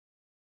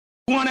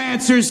Want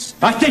answers?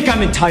 I think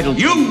I'm entitled.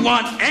 You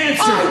want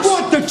answers? I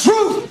want the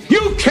truth!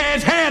 You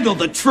can't handle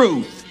the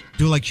truth!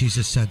 Do like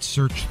Jesus said,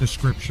 search the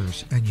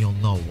scriptures and you'll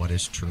know what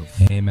is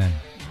truth. Amen.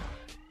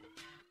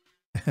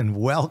 And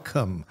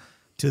welcome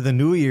to the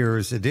New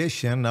Year's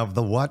edition of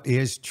the What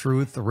is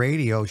Truth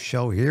radio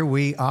show. Here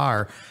we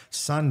are,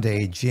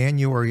 Sunday,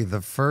 January the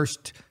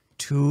 1st,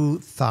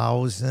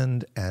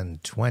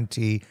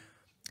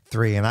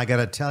 2023. And I got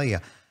to tell you,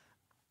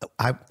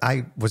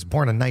 I was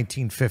born in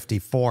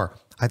 1954.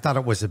 I thought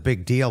it was a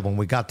big deal when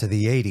we got to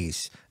the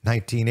 80s,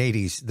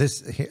 1980s.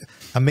 This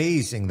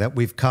amazing that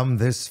we've come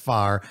this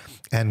far,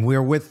 and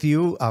we're with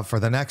you for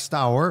the next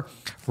hour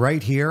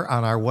right here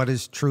on our What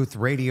is Truth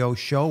radio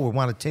show. We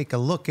want to take a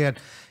look at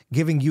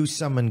giving you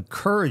some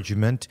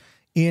encouragement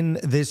in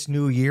this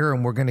new year,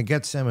 and we're going to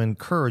get some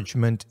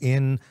encouragement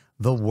in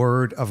the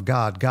Word of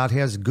God. God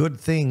has good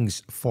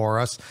things for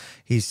us.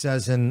 He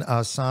says in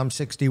Psalm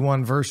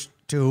 61, verse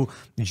 2,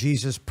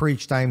 Jesus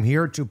preached, I'm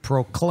here to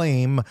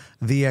proclaim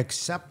the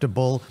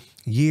acceptable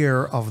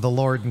year of the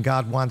Lord, and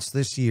God wants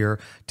this year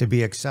to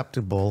be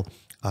acceptable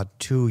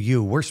to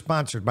you. We're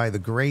sponsored by the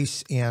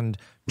Grace and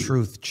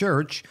Truth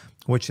Church,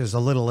 which is a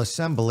little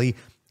assembly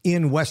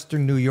in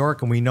Western New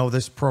York, and we know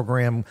this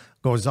program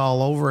goes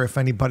all over. If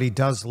anybody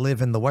does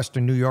live in the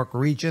Western New York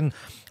region,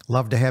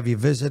 love to have you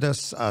visit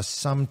us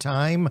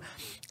sometime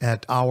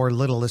at our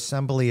little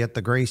assembly at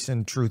the Grace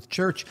and Truth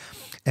Church.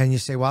 And you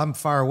say, well, I'm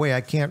far away, I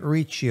can't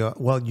reach you.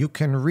 Well, you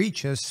can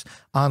reach us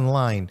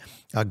online.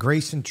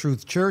 Grace and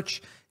Truth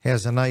Church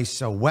has a nice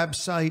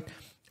website.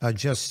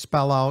 Just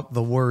spell out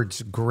the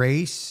words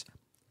Grace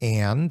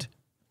and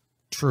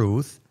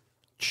Truth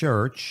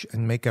Church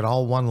and make it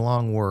all one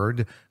long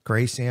word,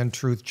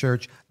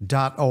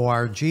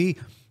 graceandtruthchurch.org.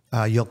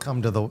 You'll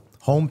come to the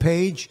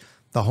homepage.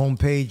 The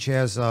homepage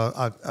has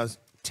a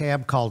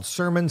tab called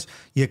Sermons.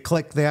 You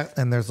click that,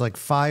 and there's like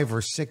 5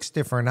 or 6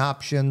 different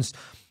options.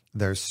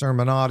 There's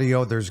sermon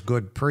audio, there's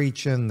good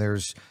preaching,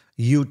 there's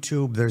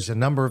YouTube. There's a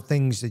number of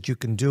things that you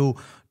can do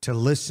to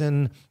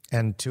listen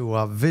and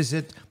to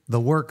visit the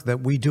work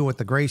that we do at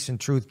the Grace and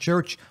Truth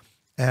Church.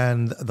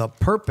 And the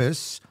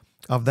purpose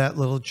of that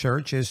little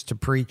church is to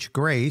preach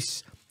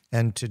grace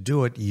and to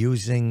do it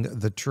using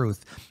the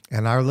truth.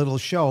 And our little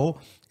show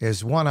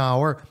is 1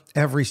 hour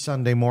every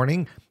Sunday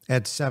morning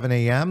at 7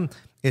 a.m.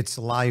 It's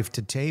live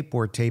to tape.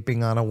 We're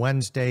taping on a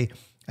Wednesday,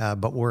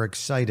 but we're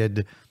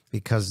excited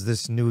because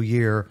this new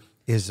year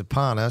is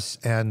upon us,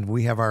 and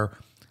we have our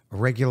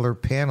regular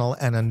panel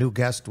and a new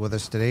guest with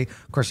us today.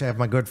 Of course, I have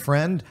my good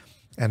friend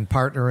and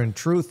partner in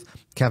truth,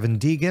 Kevin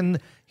Deegan,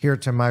 here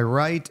to my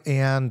right,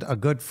 and a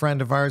good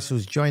friend of ours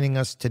who's joining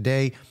us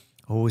today,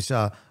 who's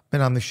been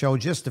on the show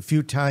just a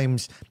few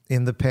times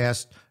in the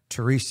past,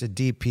 Teresa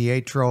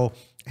DiPietro.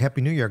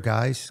 Happy New Year,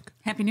 guys.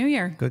 Happy New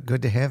Year.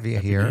 Good to have you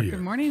here. Good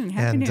morning and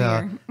Happy New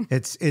Year.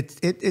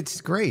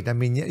 It's great. I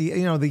mean,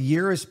 you know, the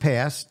year has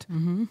passed.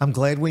 Mm-hmm. I'm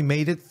glad we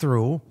made it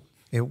through.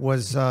 It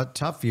was a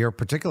tough year,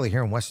 particularly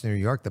here in Western New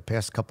York. The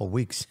past couple of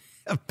weeks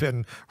have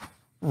been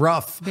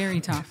rough.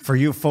 Very tough. For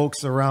you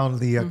folks around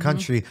the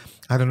country.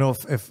 I don't know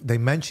if they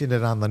mentioned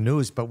it on the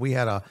news, but we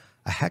had a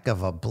heck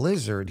of a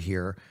blizzard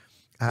here.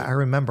 I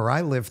remember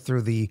I lived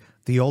through the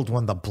old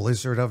one, the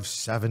blizzard of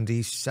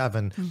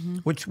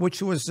 77, which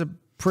was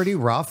pretty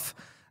rough.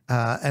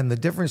 And the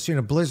difference between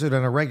a blizzard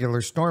and a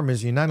regular storm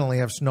is you not only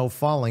have snow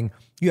falling,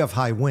 you have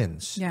high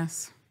winds.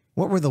 Yes.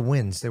 What were the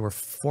winds? They were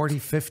 40,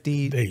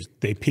 50?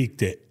 They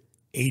peaked at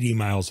 80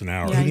 miles an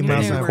hour. Yeah, 80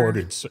 miles an hour.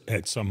 Recorded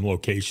at some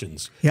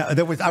locations. Yeah,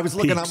 I was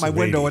looking out my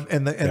window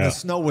and the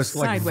snow was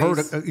like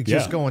vertical,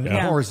 just going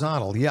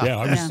horizontal.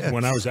 Yeah.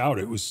 When I was out,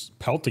 it was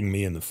pelting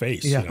me in the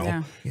face. Yeah. You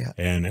know? Yeah.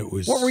 And it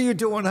was. What were you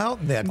doing out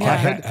in that? I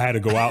had to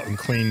go out and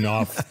clean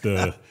off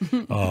the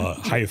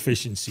high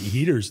efficiency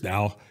heaters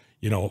now.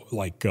 You know,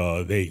 like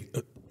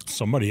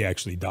somebody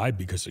actually died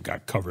because it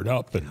got covered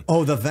up. And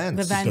the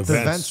vents. The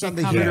vents on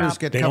the heaters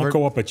get they covered. They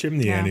don't go up a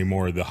chimney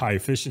anymore. The high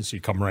efficiency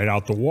come right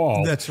out the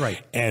wall. That's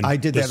right. And I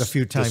did that a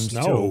few times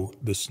too.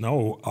 The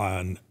snow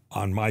on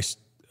my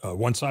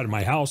one side of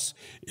my house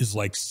is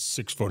like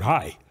 6 foot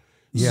high.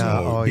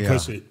 Yeah.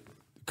 So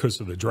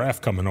because of the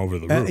draft coming over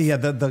the roof.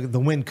 The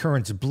wind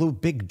currents blew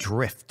big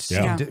drifts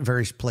in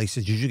various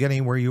places. Did you get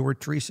anywhere you were,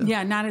 Teresa?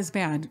 Yeah, not as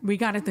bad. We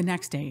got it the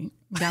next day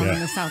down in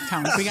the South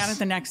Towns. We got it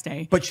the next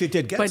day. But you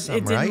did get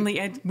some,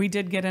 right? We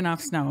did get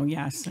enough snow,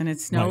 yes. And it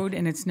snowed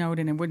and it snowed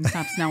and it wouldn't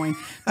stop snowing.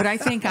 But I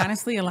think,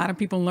 honestly, a lot of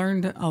people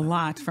learned a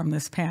lot from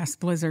this past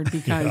blizzard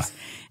because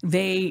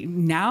they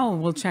now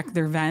will check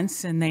their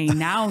vents and they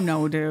now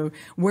know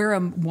where a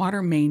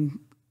water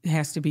main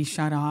has to be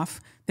shut off.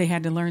 They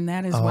had to learn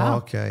that as well.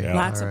 Okay. Yeah.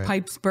 Lots of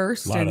pipes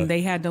burst, and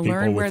they had to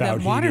learn where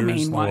that water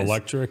main was. No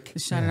electric.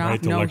 Shut it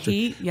off. No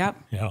heat.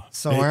 Yep. Yeah.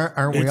 So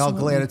aren't we all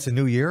glad it's a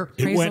new year?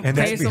 And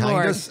that's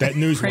behind us. That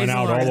news went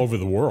out all over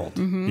the world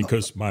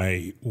because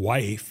my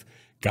wife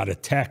got a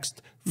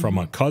text from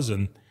a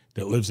cousin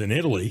that lives in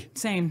Italy.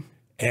 Same.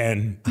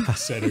 And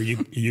said, "Are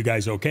you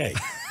guys okay?"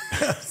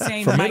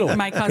 Same.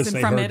 My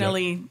cousin from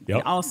Italy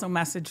also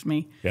messaged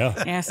me,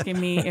 asking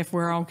me if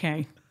we're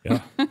okay.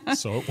 Yeah.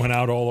 So it went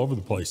out all over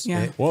the place.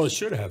 Yeah. Well, it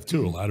should have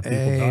too. A lot of people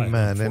died.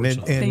 Amen.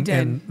 Unfortunately. They did,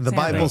 And the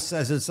sadly. Bible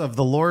says it's of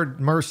the Lord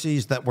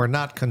mercies that we're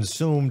not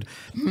consumed.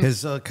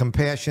 His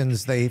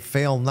compassions, they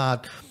fail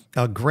not.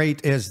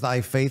 Great is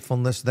thy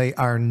faithfulness. They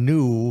are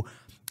new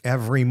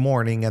every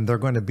morning, and they're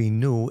going to be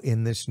new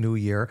in this new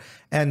year.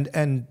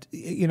 And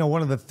you know,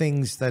 one of the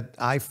things that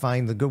I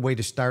find the good way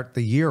to start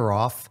the year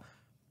off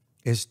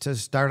is to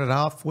start it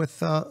off with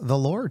the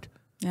Lord.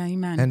 Yeah,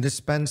 amen. And to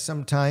spend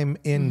some time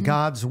in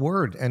God's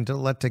word and to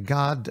let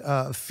God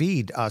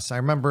feed us. I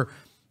remember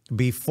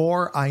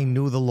before I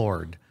knew the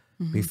Lord,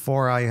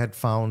 before I had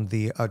found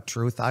the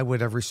truth, I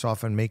would every so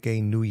often make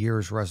a New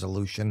Year's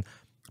resolution,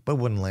 but it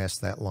wouldn't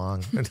last that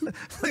long. It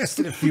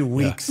lasted a few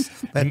weeks.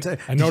 And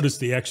I noticed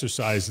the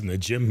exercise in the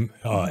gym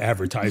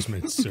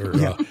advertisements are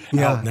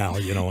out now,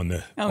 you know,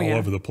 all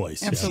over the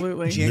place.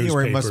 Absolutely. Yeah.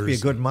 January must be a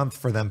Newspapers. good month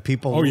for them.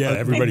 People. Oh, yeah.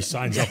 Everybody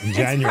signs up in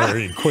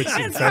January and quits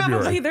in It's probably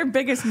February. their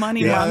biggest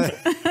money Yeah. month.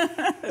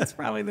 It's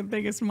probably the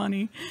biggest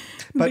money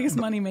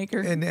maker.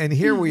 And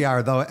here we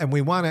are, though, and we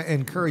want to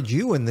encourage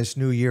you in this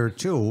new year,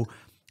 too,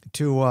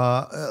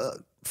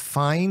 to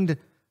find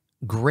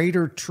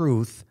greater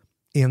truth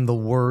in the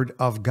Word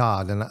of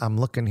God. And I'm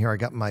looking here. I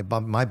got my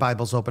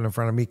Bible's open in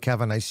front of me.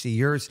 Kevin, I see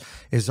yours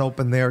is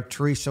open there.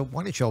 Teresa,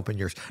 why don't you open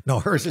yours?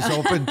 No, hers is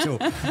open too.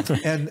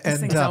 And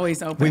thing's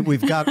always open.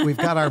 We've got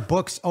our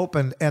books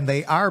open, and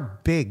they are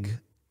big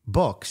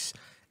books.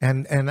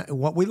 And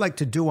what we like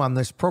to do on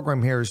this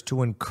program here is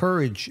to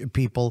encourage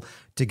people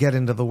to get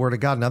into the Word of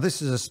God. Now,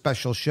 this is a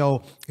special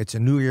show. It's a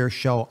New Year's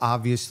show,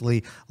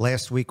 obviously.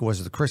 Last week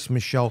was the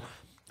Christmas show.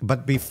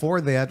 But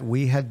before that,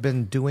 we had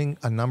been doing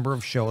a number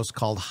of shows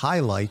called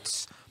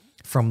Highlights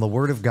from the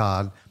Word of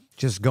God,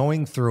 just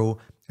going through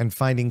and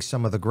finding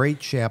some of the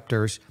great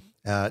chapters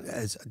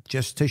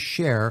just to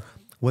share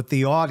with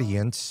the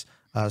audience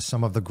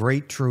some of the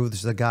great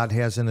truths that God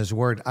has in His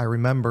Word. I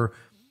remember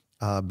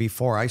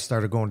before I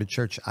started going to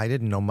church, I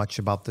didn't know much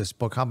about this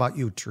book. How about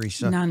you,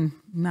 Teresa? None,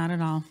 not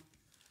at all.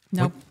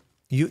 Nope.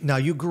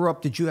 You grew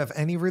up, did you have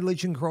any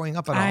religion growing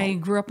up at all? I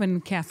grew up in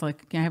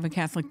Catholic. I have a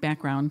Catholic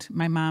background.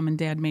 My mom and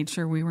dad made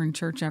sure we were in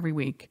church every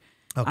week.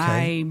 Okay.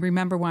 I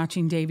remember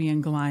watching Davy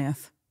and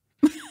Goliath.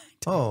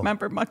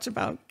 Remember much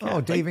about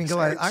Catholic Davy and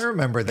Goliath. church. I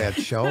remember that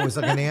show. It was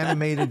like an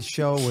animated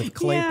show with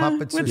clay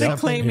puppets with or the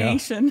something.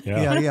 claymation.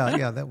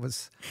 Yeah. That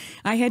was.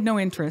 I had no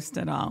interest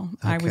at all.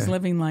 I was Okay.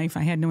 living life.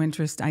 I had no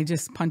interest. I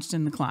just punched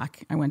in the clock.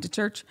 I went to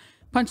church,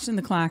 punched in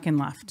the clock, and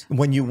left.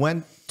 When you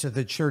went to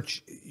the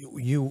church,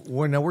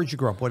 where'd you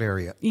grow up? What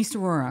area? East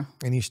Aurora.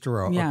 In East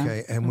Aurora. Yeah.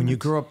 Okay. And when you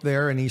grew up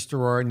there in East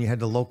Aurora and you had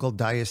the local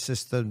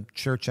diocese, the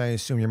church I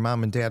assume your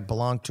mom and dad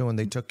belonged to, and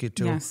they took you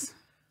to. Yes.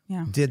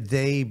 Yeah. Did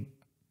they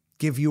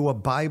give you a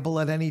Bible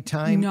at any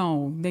time?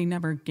 No, they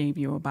never gave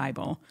you a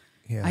Bible.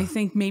 Yeah. I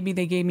think maybe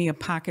they gave me a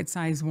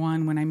pocket-sized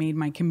one when I made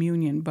my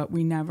communion, but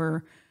we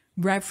never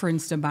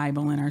referenced a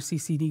Bible in our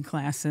CCD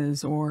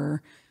classes,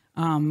 or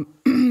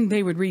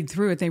they would read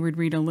through it. They would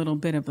read a little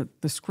bit of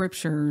the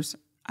scriptures.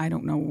 I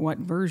don't know what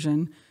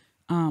version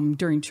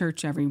during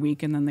church every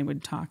week, and then they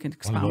would talk and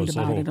expound those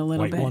about little it a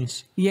little white bit.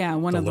 ones? Yeah,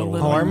 one of the little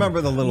little. Oh, I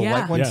remember the little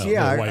Yeah. white ones. Yeah,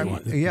 Yeah. the white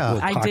one. Yeah.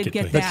 Little I did pocket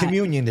get thing. The that.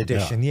 communion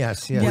edition.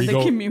 Yes. Yeah, Where you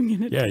the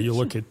communion Yeah, you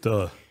look at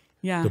the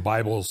Yeah.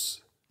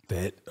 Bibles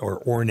that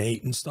are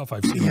ornate and stuff.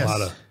 I've seen Yes. a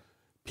lot of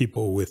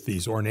people with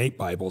these ornate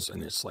Bibles,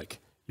 and it's like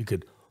you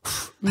could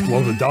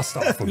blow the dust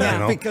off them. Yeah. You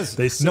know? Because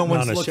They sit no on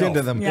one's a looked shelf.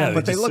 into them. Yeah,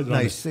 but they just look sit on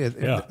nice.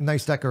 yeah.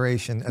 Nice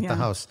decoration at the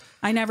house.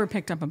 I never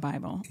picked up a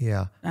Bible.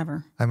 Yeah.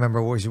 Ever. I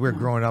remember we were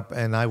growing up,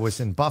 and I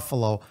was in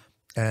Buffalo,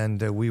 and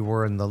we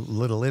were in the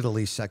Little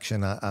Italy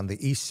section on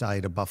the east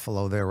side of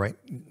Buffalo, there, right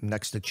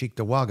next to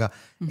Cheektowaga.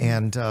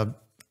 And I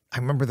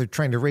remember they're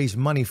trying to raise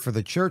money for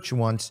the church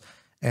once,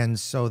 and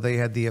so they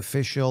had the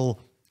official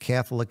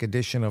Catholic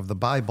edition of the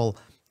Bible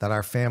that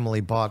our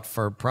family bought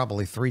for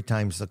probably 3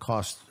 times the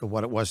cost of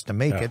what it was to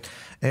make it.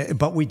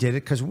 But we did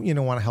it because,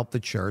 want to help the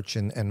church,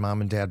 and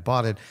Mom and Dad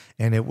bought it,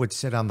 and it would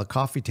sit on the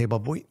coffee table.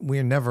 But we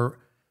were never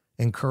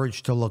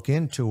encouraged to look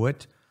into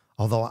it.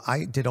 Although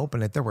I did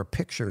open it, there were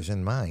pictures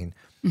in mine.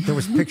 There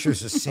was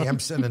pictures of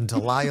Samson and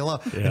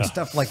Delilah and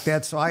stuff like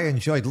that. So I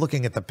enjoyed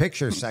looking at the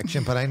picture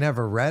section, but I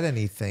never read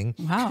anything.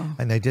 Wow.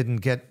 And I didn't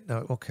get,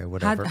 okay,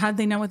 whatever. How'd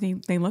they know what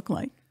they look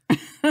like?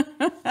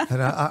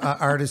 An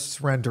artist's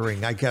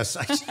rendering, I guess.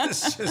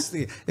 It's just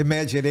the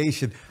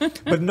imagination.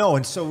 But no,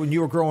 and so when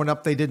you were growing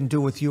up, they didn't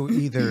do with you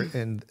either.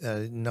 And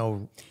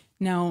no.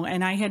 No,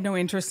 and I had no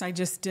interest. I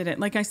just did it.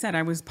 Like I said,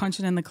 I was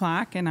punching in the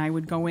clock, and I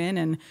would go in,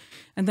 and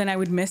then I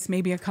would miss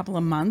maybe a couple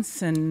of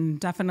months, and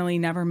definitely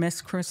never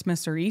miss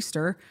Christmas or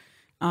Easter.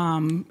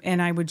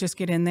 And I would just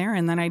get in there,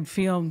 and then I'd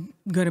feel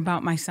good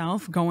about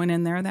myself going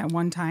in there that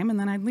one time, and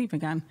then I'd leave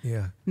again.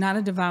 Yeah. Not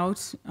a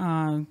devout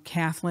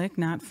Catholic,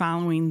 not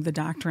following the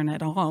doctrine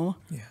at all.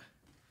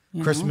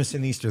 Yeah. Christmas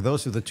and Easter,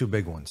 those are the 2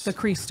 big ones. The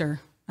creaster.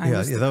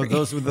 Those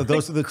are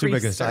the 2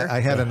 big ones. creaster. I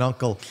had an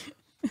uncle,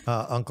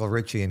 Uncle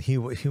Richie, and he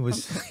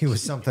was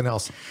something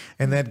else.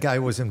 And that guy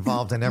was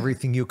involved in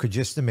everything you could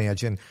just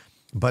imagine.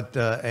 But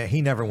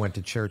he never went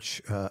to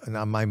church.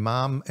 Now, my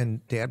mom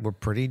and dad were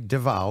pretty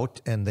devout,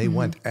 and they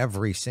went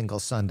every single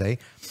Sunday,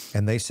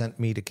 and they sent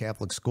me to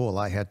Catholic school.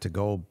 I had to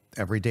go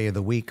every day of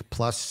the week,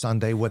 plus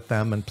Sunday with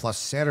them, and plus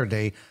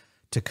Saturday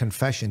to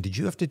confession. Did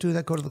you have to do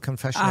that? Go to the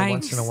confessional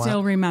once in a while? I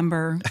still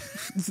remember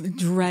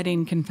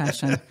dreading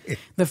confession.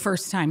 The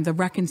first time, the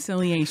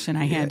reconciliation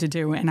I had to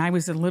do. And I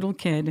was a little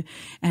kid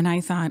and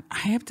I thought,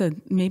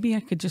 maybe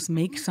I could just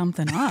make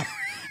something up.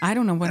 I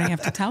don't know what I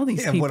have to tell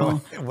these people.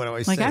 What do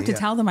I say? Like I have to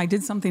tell them I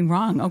did something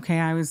wrong. Okay,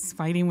 I was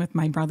fighting with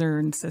my brother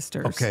and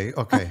sisters. Okay.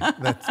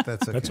 That's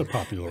okay. That's a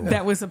popular one.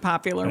 That was a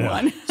popular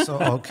one. So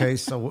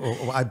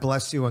I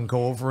bless you and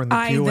go over in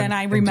the pew.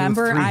 I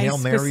remember I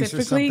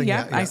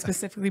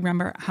specifically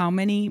remember how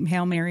many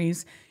Hail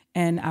Marys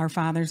and Our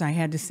Fathers I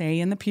had to say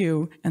in the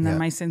pew, and then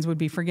my sins would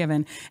be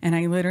forgiven. And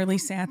I literally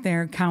sat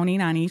there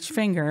counting on each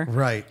finger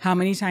how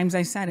many times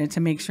I said it to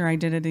make sure I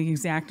did it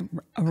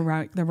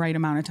the right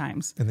amount of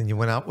times. And then you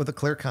went out with a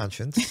clear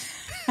conscience.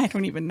 I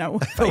don't even know.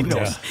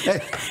 Because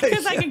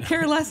I could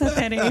care less at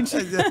that age.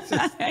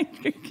 I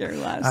could care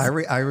less.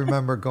 I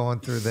remember going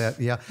through that.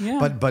 Yeah.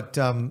 But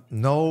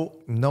no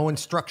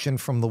instruction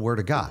from the Word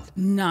of God.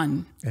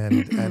 None.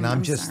 And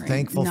I'm just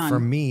thankful. For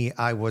me,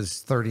 I was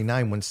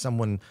 39 when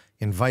someone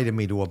invited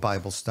me to a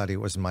Bible study.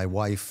 It was my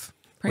wife.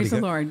 Praise the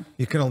Lord.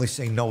 You can only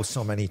say no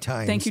so many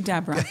times. Thank you,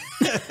 Deborah.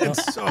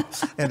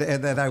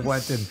 and then I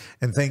went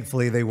and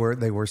thankfully they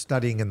were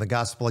studying in the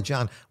Gospel of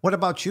John. What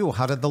about you?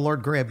 How did the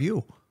Lord grab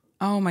you?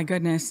 Oh my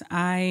goodness.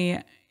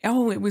 It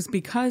was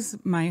because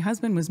my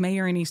husband was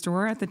mayor in East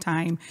Aurora at the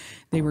time.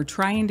 They were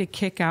trying to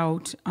kick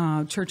out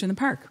Church in the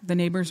Park, the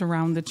neighbors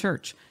around the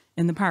church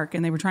in the park,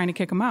 and they were trying to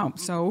kick them out.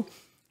 So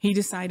he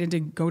decided to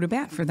go to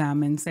bat for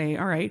them and say,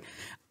 all right,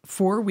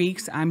 4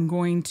 weeks, I'm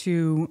going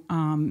to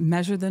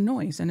measure the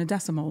noise in a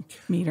decimal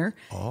meter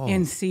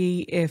and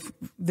see if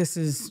this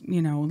is,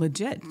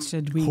 legit.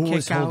 Should we kick out? Who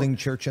was holding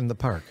Church in the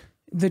Park?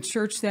 The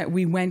church that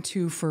we went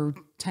to for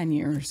 10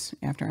 years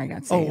after I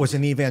got saved. Oh, it was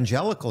an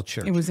evangelical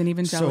church. It was an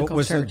evangelical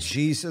church. So it was a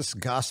Jesus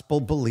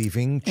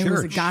gospel-believing church. It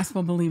was a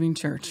gospel-believing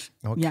church.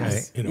 Okay.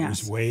 Yes. And it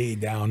was way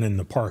down in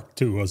the park,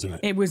 too, wasn't it?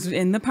 It was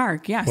in the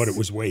park, yes. But it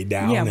was way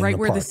down in the right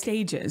where park. the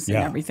stage is and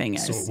everything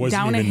is. So it wasn't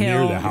down even a hill.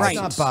 near the house. Right.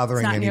 It's not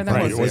bothering anybody.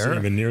 Right, it wasn't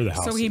even near the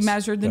house. So he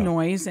measured the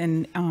noise,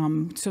 and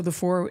so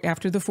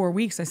after the 4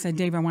 weeks, I said,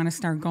 Dave, I want to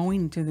start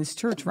going to this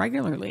church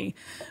regularly.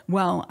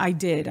 Well, I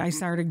did. I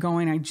started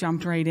going. I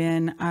jumped right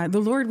in.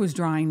 The Lord was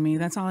drawing me.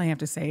 That's all I have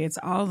to say. It's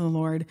all the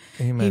Lord.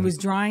 Amen. He was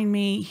drawing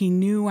me. He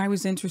knew I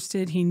was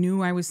interested. He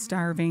knew I was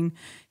starving.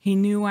 He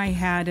knew I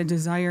had a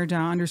desire to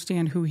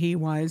understand who he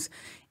was.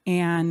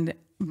 And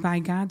by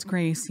God's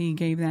grace, he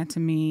gave that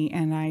to me.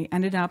 And I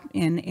ended up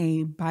in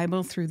a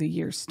Bible through the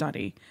years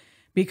study.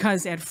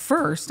 Because at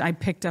first, I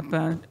picked up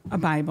a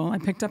Bible. I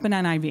picked up an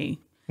NIV.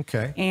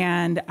 Okay.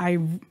 And I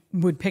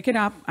would pick it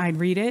up, I'd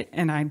read it,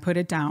 and I'd put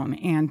it down.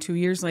 And 2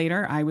 years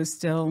later, I was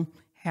still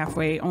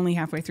only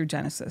halfway through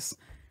Genesis.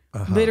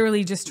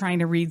 Literally just trying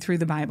to read through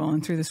the Bible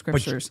and through the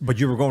scriptures. But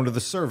you were going to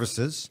the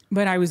services.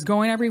 But I was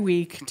going every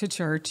week to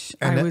church.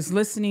 I was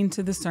listening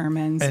to the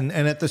sermons. And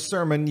at the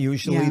sermon,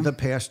 usually the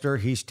pastor,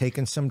 he's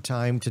taken some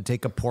time to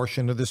take a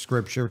portion of the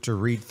scripture to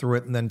read through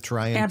it and then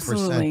try and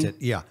present it.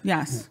 Yeah.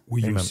 Yes. Were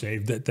you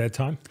saved at that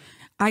time?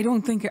 I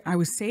don't think I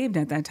was saved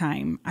at that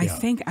time.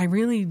 I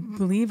really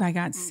believe I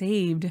got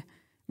saved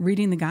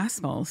reading the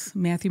Gospels,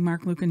 Matthew,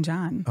 Mark, Luke, and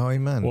John. Oh,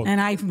 amen. Well,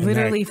 and I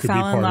literally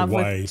fell in love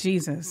with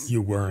Jesus.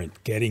 You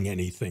weren't getting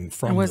anything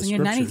from I wasn't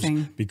the getting scriptures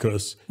anything.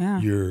 Because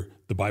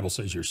the Bible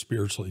says you're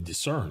spiritually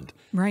discerned.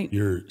 Right.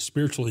 You're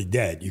spiritually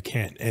dead. You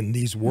can't. And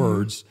these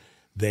words,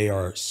 they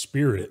are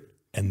spirit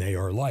and they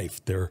are life.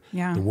 They're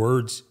the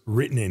words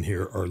written in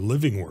here are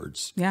living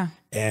words. Yeah.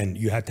 And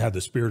you have to have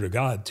the Spirit of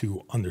God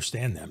to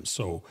understand them.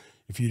 So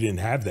if you didn't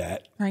have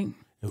that, right.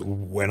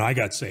 When I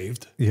got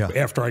saved,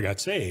 after I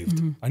got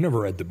saved, I never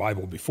read the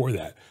Bible before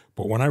that.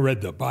 But when I read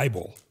the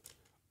Bible,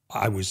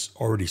 I was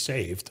already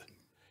saved,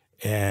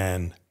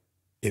 and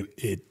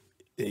it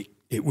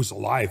was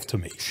alive to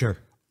me. Sure,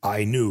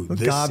 I knew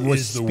this God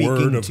was is the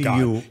word of God.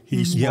 You.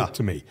 He spoke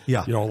to me.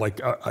 Yeah, like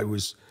I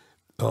was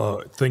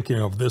thinking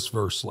of this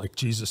verse, like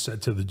Jesus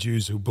said to the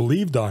Jews who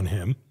believed on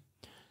Him,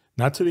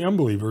 not to the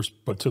unbelievers,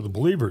 but to the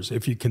believers.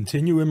 If you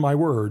continue in my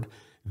word,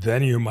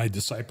 then you're my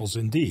disciples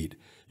indeed.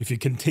 If you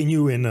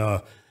continue in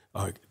the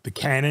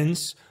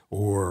canons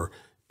or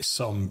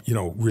some,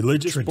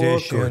 religious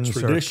book or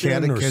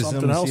tradition or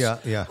something else,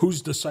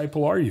 whose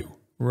disciple are you?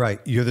 Right.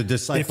 You're the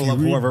disciple if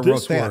of you whoever read wrote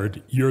this that.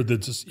 Word, you're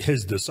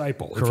his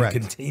disciple. Correct.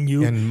 If you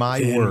continue in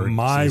my word,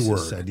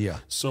 Jesus said,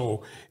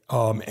 So,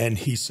 and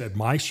he said,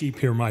 my sheep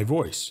hear my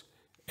voice.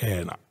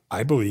 And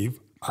I believe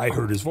I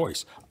heard his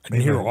voice. I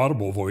didn't hear an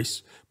audible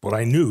voice, but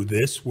I knew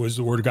this was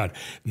the word of God.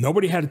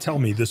 Nobody had to tell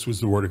me this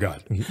was the word of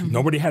God.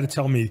 Nobody had to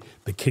tell me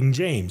the King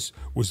James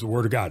was the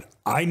word of God.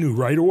 I knew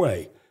right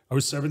away. I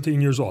was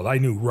 17 years old. I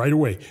knew right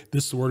away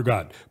this is the word of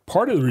God.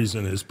 Part of the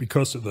reason is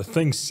because of the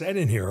things said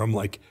in here. I'm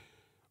like,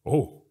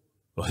 oh,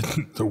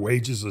 The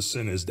wages of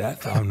sin is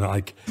death. I'm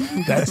like,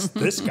 that's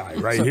this guy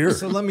right here.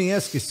 So let me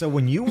ask you. So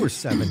when you were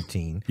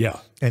 17, Yeah.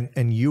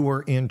 and you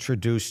were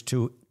introduced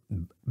to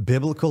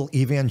biblical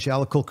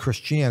evangelical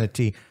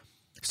Christianity,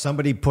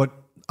 somebody put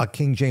a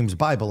King James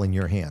Bible in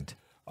your hand.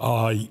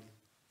 I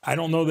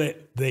don't know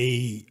that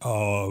they,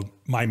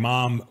 my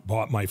mom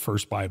bought my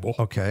first Bible.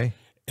 Okay.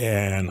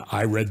 And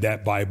I read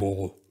that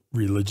Bible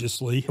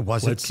religiously.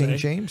 Was it King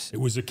James? It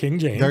was a King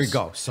James. There you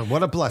go. So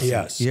what a blessing.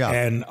 Yes. Yeah.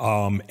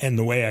 And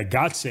the way I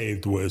got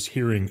saved was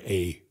hearing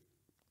a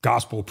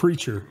gospel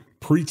preacher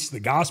preach the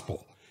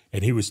gospel.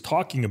 And he was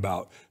talking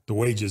about the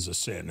wages of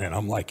sin. And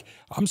I'm like,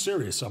 I'm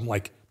serious. I'm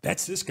like,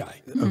 that's this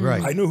guy.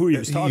 Right. I knew who he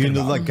was talking about.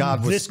 You knew like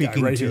God was this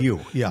speaking right to here. you.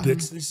 Yeah.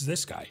 This is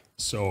this guy.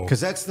 So, because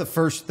that's the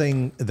first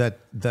thing that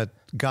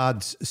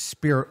God's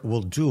Spirit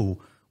will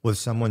do with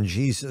someone.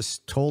 Jesus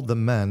told the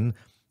men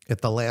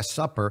at the Last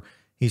Supper,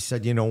 he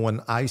said, you know,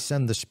 when I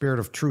send the Spirit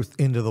of truth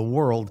into the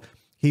world,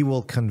 he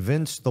will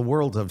convince the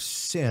world of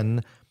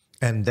sin.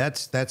 And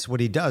that's what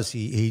he does.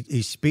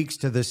 He speaks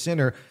to the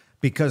sinner,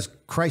 because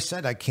Christ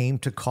said, I came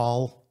to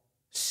call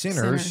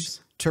sinners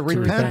to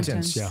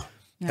repentance. Yeah.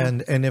 Yeah.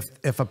 And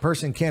if a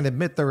person can't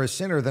admit they're a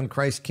sinner, then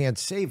Christ can't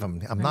save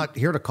them. I'm not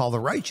here to call the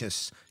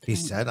righteous, he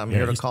said. I'm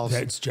here to call.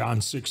 That's John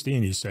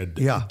 16. He said,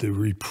 Yeah. to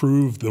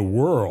reprove the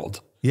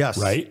world. Yes.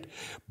 Right.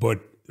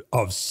 But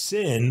of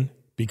sin,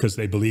 because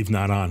they believe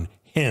not on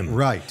him.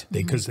 Right.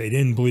 Because they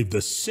didn't believe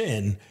the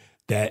sin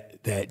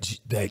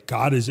that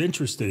God is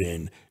interested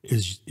in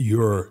is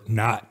your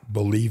not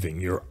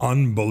believing, your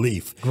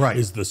unbelief Right.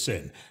 is the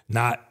sin,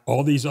 not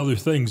all these other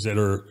things that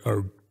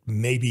are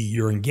maybe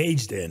you're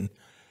engaged in.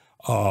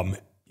 I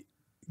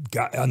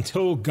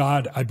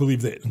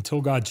believe that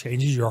until God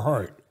changes your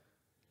heart,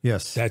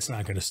 Yes. that's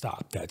not going to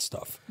stop that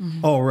stuff.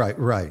 Oh, right.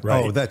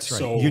 Oh, that's right.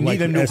 So, you need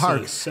like, a new as a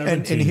heart.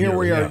 And here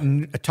we are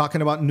 17-year,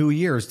 talking about New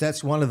Year's.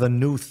 That's one of the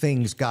new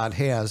things God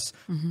has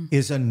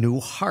is a new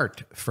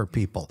heart for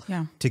people.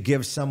 Yeah. To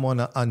give someone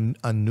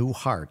a new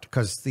heart,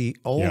 because the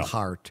old Yeah.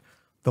 heart,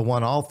 the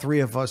one all three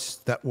of us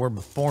that were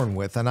born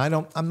with, and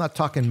I'm not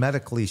talking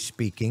medically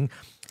speaking.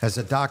 As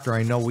a doctor,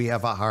 I know we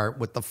have a heart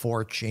with the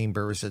 4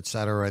 chambers, et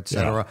cetera, et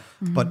cetera.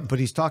 Yeah. But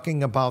he's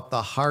talking about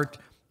the heart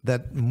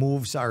that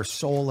moves our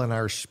soul and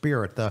our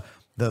spirit,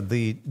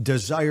 the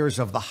desires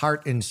of the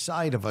heart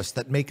inside of us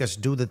that make us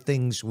do the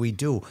things we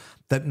do,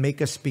 that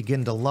make us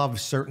begin to love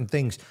certain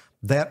things.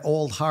 That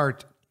old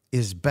heart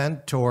is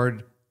bent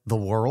toward the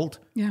world.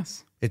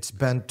 Yes. It's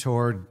bent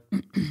toward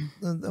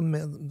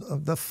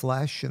the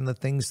flesh and the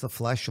things the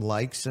flesh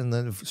likes, and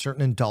the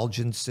certain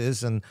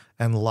indulgences and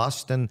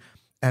lust and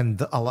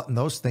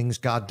those things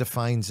God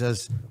defines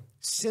as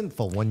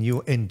sinful when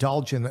you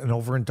indulge in and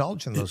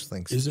overindulge in those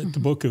things. Is it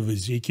the book of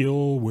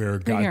Ezekiel where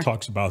God here.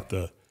 talks about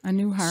A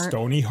new heart.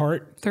 stony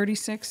heart?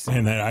 36.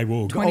 And that I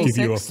will give 26.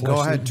 you a flesh.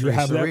 Go ahead, Do you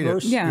have Teresa, that read it.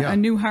 verse? Yeah, Yeah. a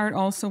new heart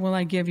also will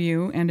I give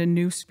you, and a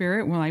new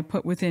spirit will I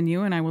put within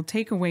you, and I will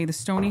take away the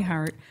stony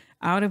heart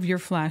out of your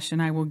flesh,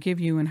 and I will give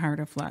you an heart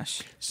of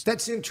flesh.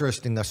 That's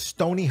interesting, a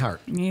stony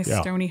heart. Yes,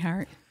 Yeah. stony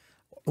heart.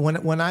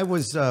 When I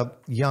was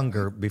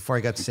younger, before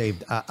I got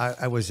saved,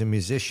 I was a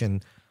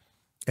musician,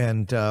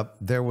 and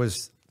there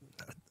was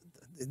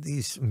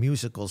these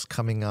musicals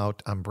coming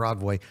out on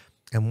Broadway,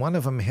 and one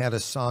of them had a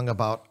song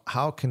about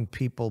how can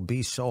people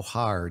be so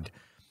hard,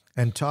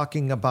 and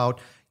talking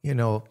about, you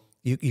know,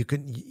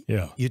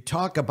 you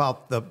talk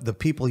about the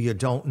people you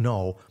don't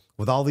know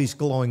with all these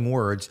glowing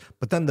words,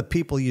 but then the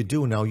people you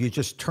do know, you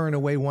just turn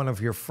away one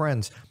of your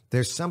friends.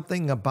 There's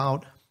something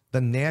about the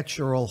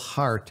natural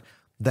heart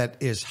that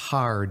is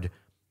hard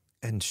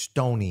and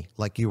stony,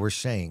 like you were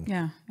saying.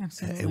 Yeah,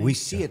 absolutely. We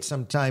see it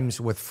sometimes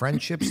with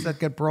friendships that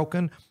get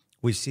broken.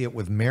 We see it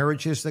with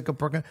marriages that get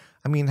broken.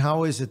 I mean,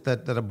 how is it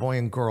that a boy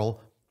and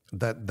girl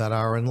that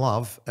are in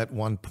love at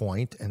one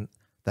point, and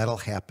that'll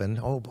happen?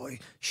 Oh boy,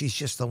 she's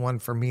just the one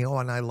for me. Oh,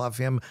 and I love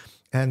him.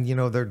 And you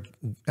know, they're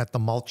at the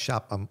malt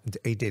shop. I'm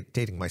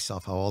dating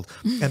myself. How old?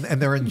 And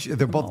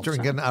they're both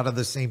drinking out of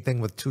the same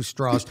thing with 2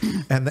 straws,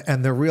 and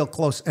they're real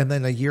close. And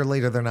then a year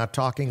later, they're not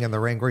talking and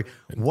they're angry.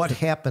 What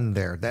happened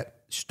there? That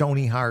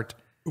stony heart.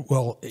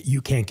 Well,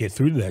 you can't get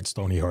through to that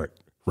stony heart,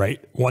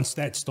 right? Once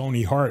that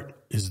stony heart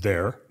is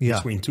there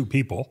between 2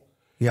 people,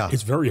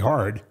 it's very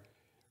hard,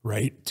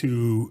 right,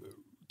 to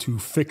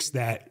fix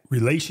that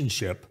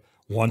relationship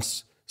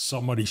once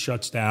somebody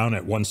shuts down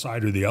at one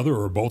side or the other,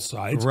 or both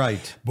sides.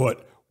 Right.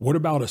 But what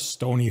about a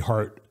stony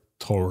heart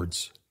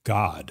towards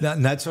God?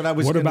 And that's what I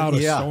was. What about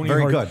a stony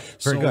heart? Very good.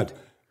 Very good.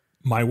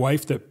 My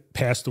wife that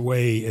passed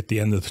away at the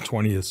end of the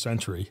 20th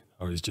century,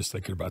 I was just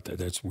thinking about that.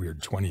 That's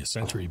weird, 20th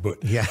century,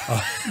 but Yeah,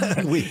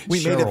 we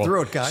made it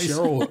through it, guys.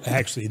 Cheryl,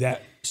 actually,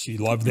 she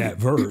loved that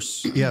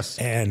verse. Yes.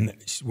 And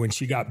when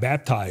she got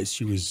baptized,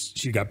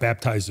 she got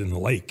baptized in the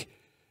Lake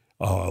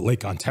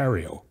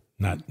Ontario,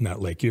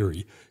 not Lake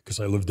Erie, because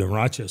I lived in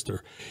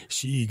Rochester.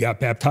 She got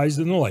baptized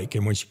in the lake,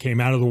 and when she came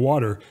out of the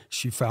water,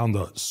 she found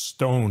a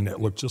stone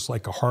that looked just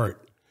like a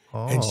heart.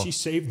 And she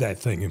saved that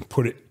thing and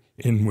put it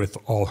in with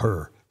all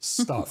her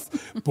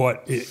stuff.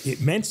 But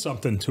it meant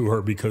something to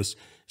her because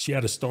she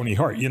had a stony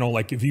heart. You know,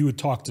 like if you would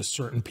talk to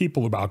certain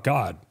people about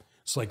God,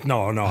 it's like,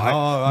 no,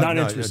 not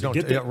interested.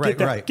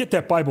 Get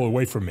that Bible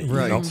away from me.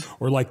 Right. You know?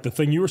 Or like the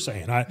thing you were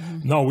saying,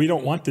 no, we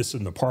don't want this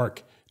in the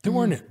park. They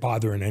weren't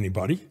bothering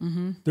anybody.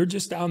 They're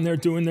just down there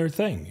doing their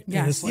thing. Yes.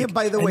 And it's like,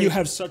 By the way, you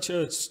have such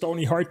a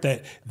stony heart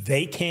that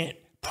they can't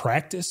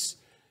practice.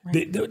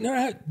 Right.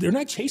 They're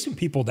not chasing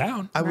people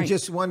down. I was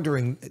just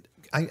wondering,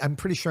 I'm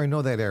pretty sure I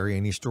know that area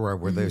in East Aurora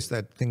where there's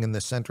that thing in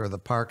the center of the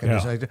park.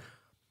 And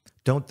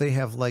don't they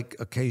have like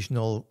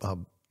occasional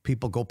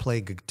people go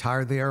play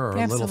guitar there or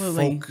a little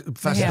folk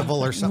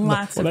festival or something?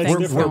 Lots of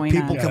things were going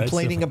people on.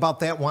 complaining about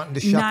that, wanting to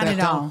shut that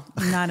down?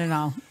 Not at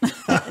all.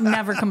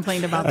 Never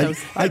complained about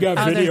those I got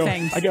other video.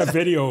 things. I got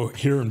video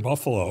here in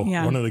Buffalo.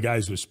 One of the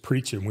guys was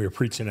preaching. We were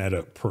preaching at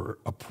a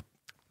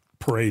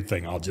parade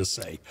thing, I'll just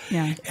say.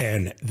 Yeah.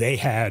 And they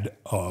had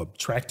a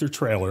tractor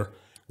trailer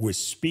with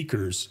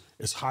speakers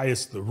as high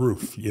as the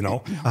roof, you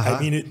know? I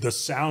mean, the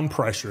sound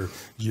pressure,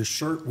 your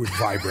shirt would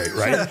vibrate,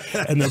 right?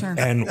 And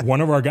and one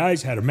of our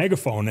guys had a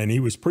megaphone and he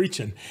was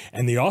preaching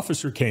and the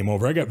officer came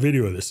over. I got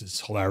video of this.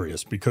 It's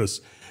hilarious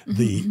because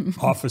the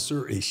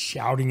officer is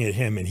shouting at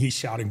him and he's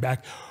shouting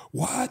back,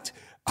 "What?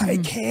 I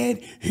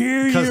can't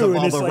hear you." Because of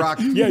all it's the like, rock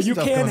yeah, you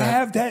stuff can't going on.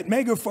 have that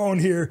megaphone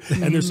here.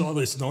 And there's all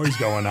this noise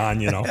going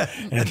on, you know?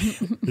 And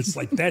it's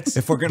like, that's,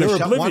 If we're going to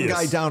shut one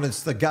guy down,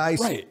 it's the guy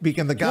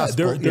speaking the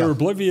gospel. They're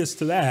oblivious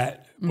to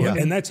that.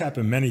 And that's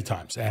happened many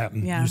times. It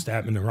happened, used to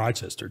happen in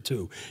Rochester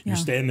too. You're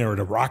standing there at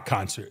a rock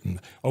concert and,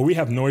 we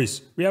have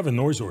noise. We have a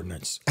noise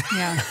ordinance.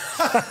 Yeah.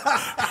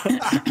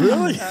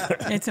 Really?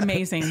 It's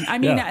amazing. I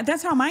mean,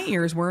 that's how my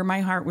ears were.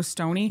 My heart was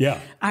stony. Yeah.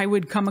 I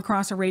would come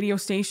across a radio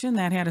station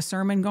that had a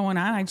sermon going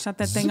on. I'd shut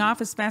that thing off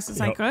as fast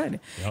as I could.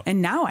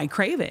 And now I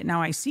crave it.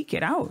 Now I seek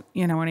it out.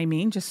 You know what I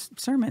mean? Just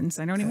sermons.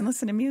 I don't even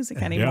listen to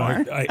music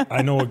anymore. Yeah,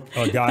 I know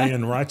a guy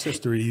in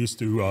Rochester. He used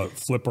to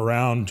flip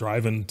around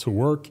driving to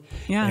work.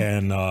 Yeah.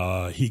 And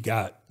he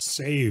got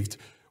saved.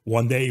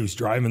 One day he was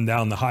driving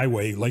down the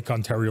highway, Lake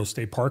Ontario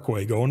State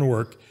Parkway, going to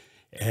work.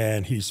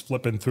 And he's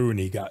flipping through and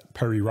he got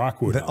Perry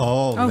Rockwood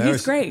on.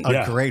 He's great.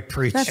 A great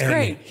preacher. That's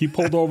great. He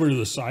pulled over to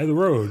the side of the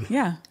road.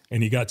 Yeah.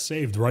 And he got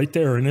saved right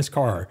there in his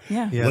car.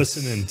 Yeah.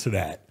 Listening to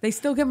that. They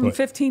still give him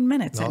 15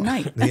 minutes at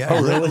night.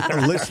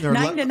 Listener,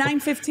 9 to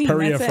 9:15.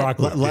 Perry That's F. it.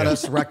 Rockwood. let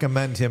us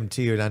recommend him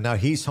to you. Now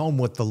he's home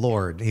with the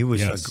Lord. He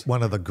was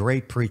one of the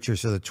great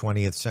preachers of the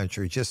 20th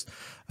century. Just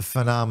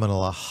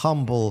phenomenal, a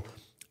humble,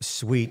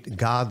 sweet,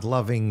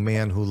 God-loving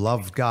man who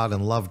loved God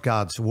and loved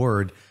God's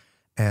word.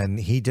 And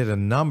he did a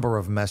number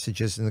of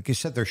messages. And like you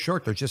said, they're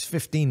short. They're just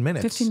 15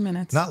 minutes. 15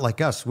 minutes. Not like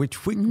us,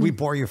 which we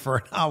bore you for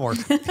an hour.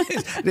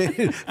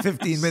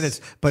 15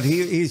 minutes. But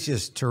he's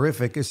just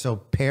terrific. So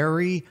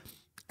Perry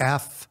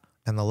F.,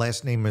 and the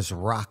last name is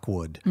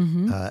Rockwood.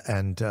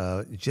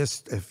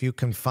 Just if you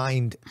can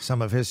find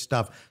some of his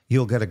stuff,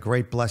 you'll get a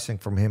great blessing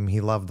from him.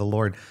 He loved the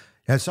Lord.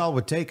 That's all it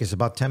would take is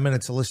about 10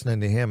 minutes of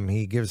listening to him.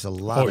 He gives a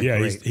lot of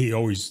great... he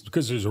always,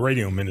 because there's a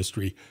radio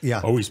ministry,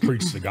 always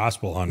preaches the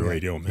gospel on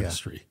radio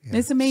ministry.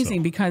 It's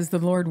amazing because the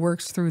Lord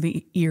works through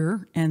the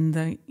ear and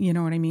the, you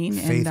know what I mean?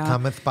 Faith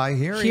cometh by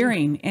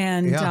hearing.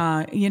 And,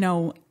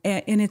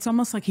 and it's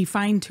almost like he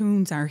fine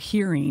tunes our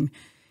hearing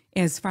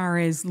as far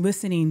as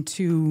listening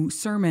to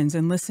sermons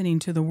and listening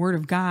to the word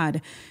of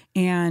God.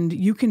 And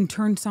you can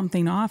turn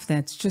something off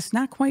that's just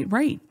not quite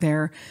right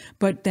there.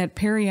 But that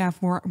Perry F.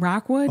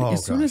 Rockwood,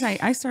 as soon as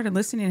I started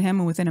listening to him,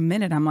 and within a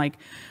minute, I'm like,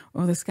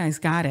 oh, this guy's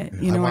got it.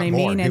 You know what I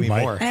mean? Give me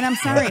more. And I'm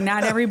sorry,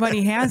 not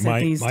everybody has it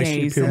these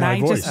days. And I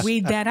just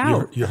weed that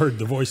out. You heard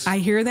the voice. I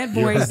hear that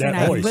voice and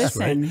I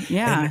listen. Right?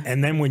 Yeah.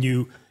 And then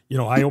when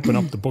I open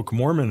up the Book of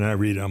Mormon and I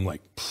read it, I'm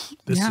like,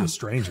 this is a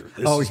stranger.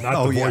 This is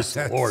not the voice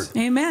of the Lord.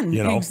 Amen.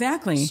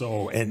 Exactly.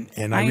 So, and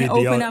I read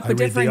open up a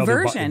different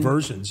version.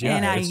 Versions. Yeah.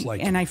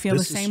 And I feel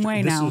the same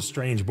way now. This is a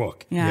strange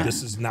book. Yeah.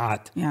 This is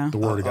not the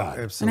Word of God.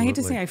 Absolutely. And I hate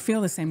to say I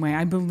feel the same way.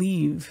 I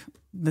believe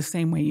the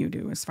same way you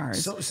do as far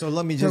as so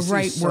let me just the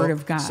right word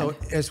of God. So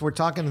as we're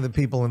talking to the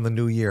people in the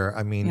new year,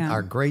 I mean,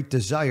 our great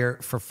desire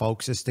for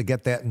folks is to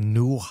get that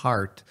new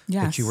heart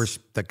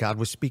that God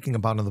was speaking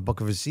about in the book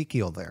of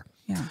Ezekiel there.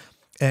 Yeah.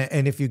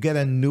 And if you get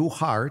a new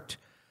heart,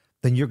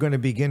 then you're going to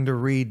begin to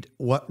read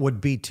what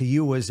would be to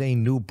you as a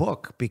new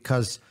book,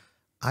 because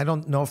I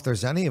don't know if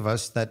there's any of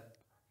us that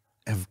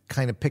have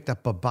kind of picked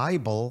up a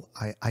Bible.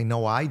 I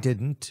know I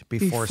didn't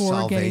before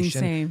salvation. Getting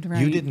saved,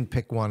 right? You didn't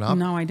pick one up.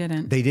 No, I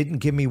didn't. They didn't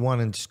give me one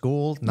in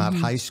school, not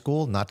high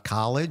school, not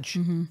college,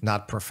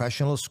 not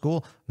professional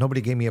school. Nobody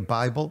gave me a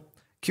Bible.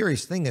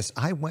 Curious thing is,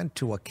 I went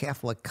to a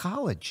Catholic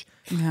college,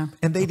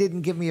 and they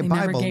didn't give me a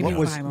Bible.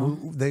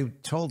 They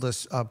told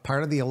us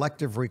part of the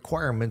elective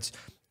requirements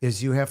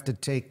is you have to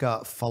take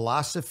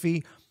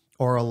philosophy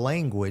or a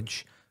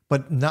language,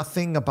 but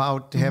nothing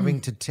about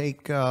having to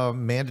take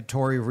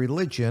mandatory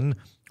religion.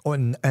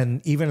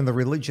 And even in the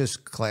religious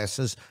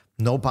classes,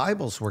 no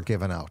Bibles were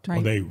given out. Well,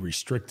 they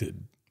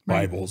restricted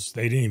Bibles.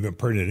 They didn't even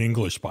print an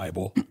English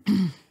Bible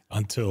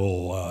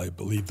until I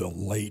believe the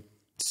late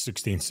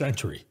 16th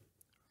century.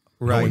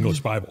 no English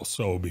Bible.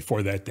 So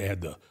before that, they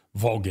had the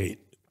Vulgate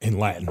in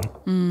Latin,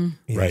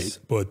 right? Yes.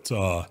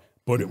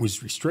 But it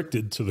was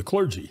restricted to the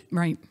clergy.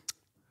 Right.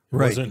 It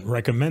wasn't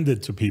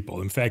recommended to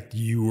people. In fact,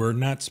 you were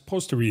not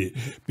supposed to read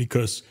it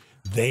because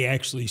they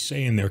actually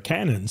say in their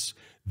canons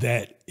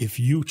that if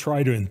you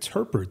try to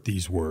interpret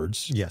these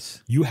words,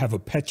 Yes. you have a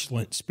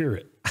petulant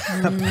spirit.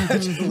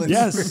 Petulant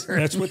Yes, spirit.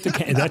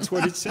 that's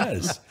what it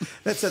says.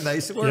 That's a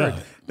nice word.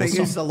 Yeah. They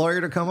used a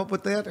lawyer to come up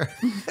with that?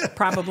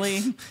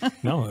 Probably.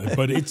 No,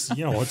 but it's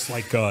it's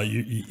like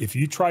if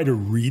you try to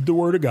read the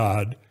Word of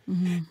God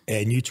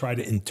and you try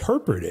to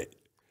interpret it,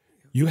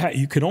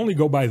 you can only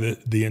go by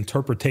the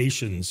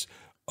interpretations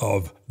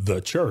of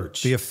the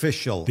church, The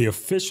official. the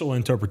official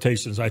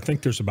interpretations. I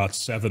think there's about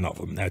 7 of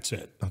them. That's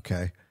it.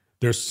 Okay.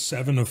 There's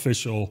 7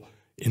 official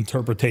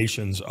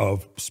interpretations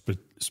of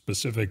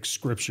specific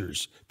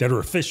scriptures that are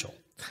official.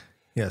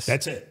 Yes.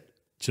 That's it.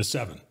 Just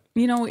 7.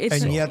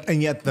 It's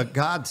And yet the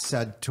God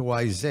said to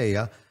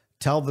Isaiah,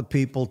 tell the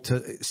people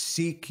to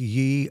seek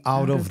ye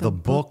out of the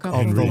book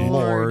of the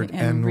Lord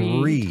and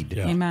read.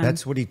 Yeah. Amen.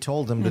 That's what he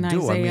told them in to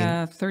do.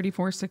 Isaiah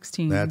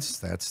 34:16.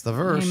 That's the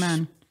verse.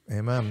 Amen.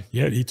 Amen.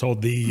 Yeah, he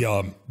told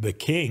the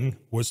king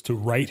was to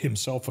write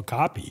himself a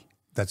copy.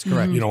 That's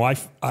correct.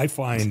 I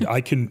find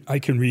I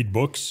can read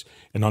books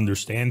and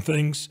understand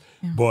things,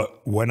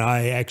 but when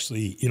I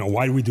actually,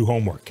 why do we do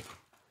homework?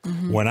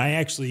 When I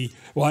actually,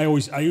 I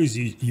always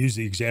use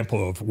the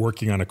example of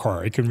working on a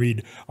car. I can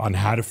read on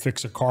how to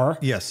fix a car.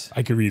 Yes.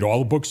 I can read all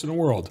the books in the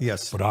world.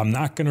 Yes. But I'm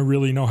not going to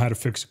really know how to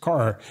fix a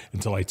car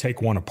until I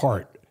take one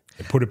apart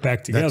and put it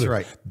back together. That's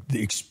right.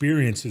 The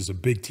experience is a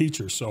big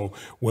teacher. So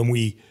when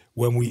we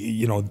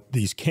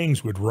these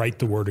kings would write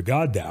the Word of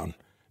God down,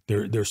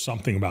 there's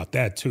something about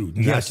that too.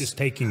 Not Yes. just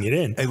taking it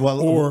in,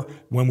 Well, or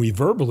when we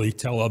verbally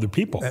tell other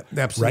people.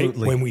 Absolutely.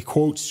 Right? When we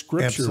quote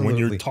scripture, when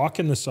you're Absolutely.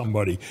 talking to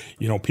somebody,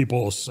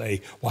 people will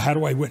say, well, how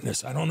do I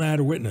witness? I don't know how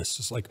to witness.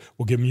 It's like,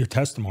 well, give them your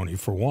testimony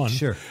for one.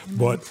 Sure.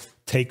 But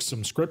take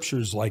some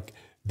scriptures like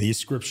these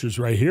scriptures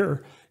right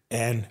here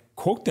and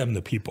quote them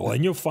to people.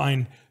 And you'll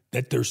find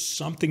that there's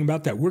something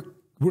about that.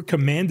 We're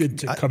commanded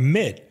to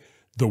commit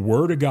the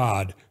Word of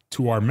God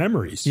to our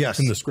memories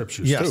in the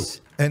scriptures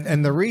too.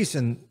 And the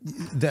reason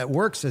that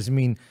works is,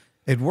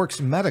 it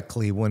works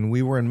medically. When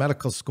we were in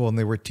medical school and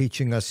they were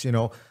teaching us,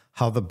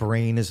 how the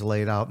brain is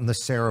laid out and the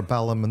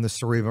cerebellum and the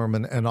cerebrum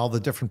and all the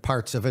different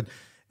parts of it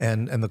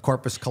and the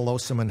corpus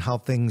callosum and how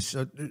things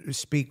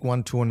speak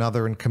one to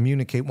another and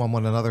communicate one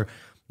with another.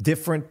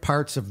 Different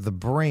parts of the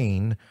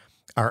brain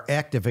are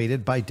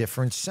activated by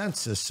different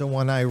senses. So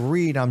when I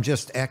read, I'm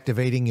just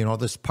activating,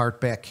 this part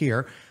back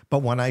here.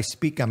 But when I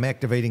speak, I'm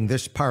activating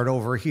this part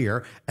over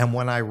here. And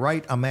when I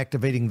write, I'm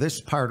activating this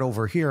part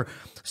over here.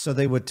 So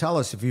they would tell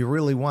us, if you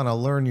really want to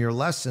learn your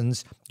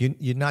lessons,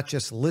 you not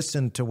just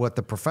listen to what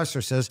the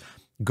professor says,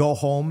 go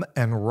home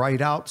and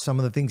write out some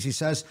of the things he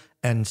says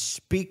and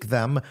speak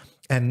them.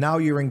 And now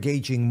you're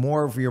engaging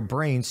more of your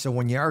brain. So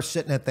when you are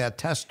sitting at that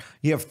test,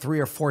 you have 3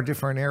 or 4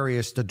 different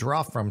areas to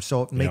draw from.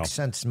 So it makes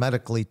sense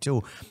medically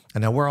too.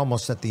 And now we're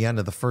almost at the end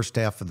of the first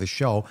half of the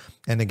show.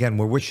 And again,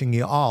 we're wishing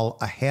you all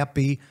a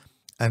happy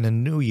and a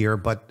new year.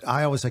 But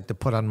I always like to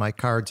put on my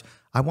cards,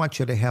 I want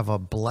you to have a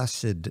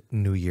blessed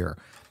new year.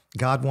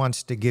 God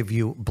wants to give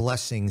you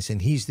blessings,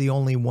 and he's the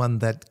only one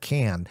that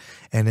can.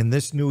 And in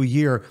this new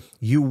year,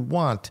 you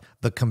want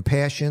the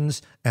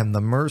compassions and the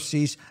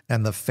mercies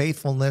and the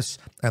faithfulness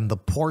and the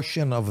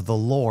portion of the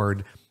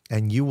Lord,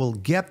 and you will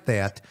get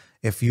that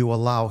if you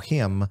allow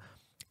him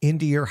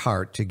into your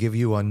heart to give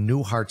you a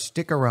new heart.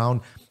 Stick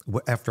around.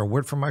 After a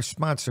word from our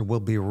sponsor,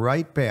 we'll be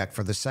right back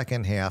for the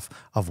second half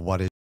of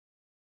What Is.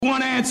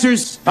 Want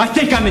answers? I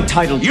think I'm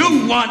entitled.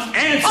 You want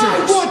answers?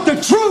 I want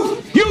the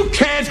truth! You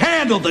can't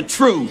handle the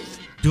truth!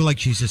 Do like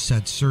Jesus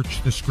said,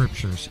 search the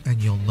scriptures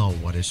and you'll know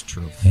what is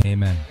truth.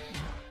 Amen.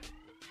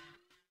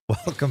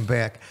 Welcome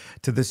back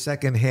to the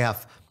second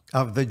half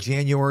of the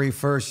January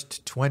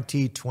 1st,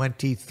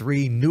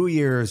 2023 New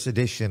Year's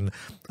edition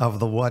of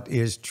the What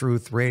is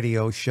Truth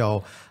radio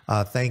show.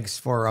 Thanks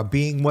for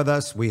being with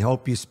us. We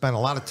hope you spent a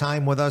lot of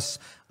time with us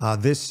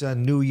this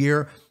new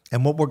year.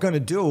 And what we're going to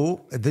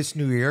do this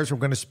New Year's, we're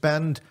going to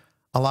spend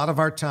a lot of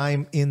our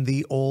time in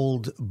the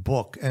old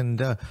book.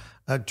 And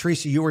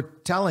Teresa, you were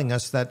telling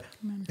us that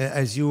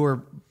as you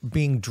were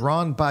being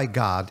drawn by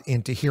God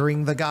into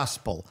hearing the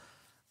gospel,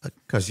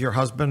 because your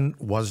husband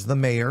was the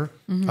mayor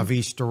of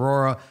East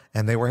Aurora,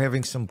 and they were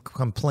having some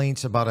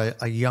complaints about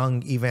a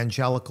young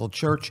evangelical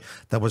church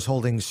that was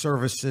holding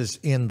services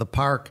in the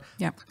park.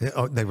 Yep.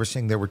 They were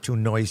saying they were too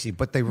noisy,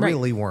 but they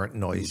really weren't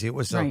noisy. It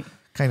was a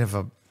kind of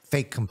a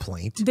fake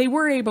complaint. They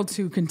were able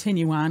to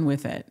continue on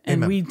with it.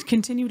 And Amen. we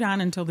continued on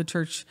until the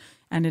church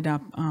ended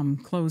up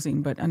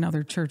closing, but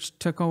another church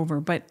took over.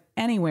 But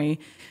anyway,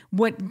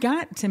 what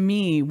got to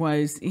me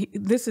was,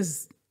 this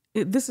is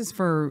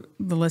for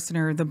the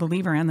listener, the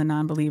believer and the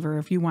non-believer,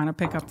 if you want to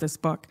pick up this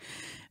book.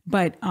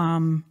 But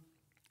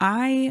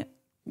I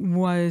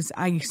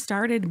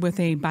started with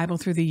a Bible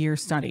through the year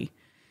study.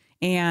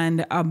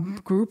 And a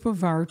group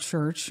of our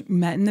church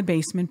met in the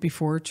basement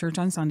before church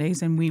on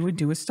Sundays, and we would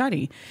do a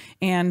study.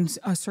 And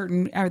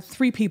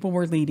 3 people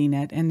were leading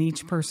it, and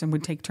each person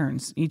would take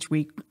turns. Each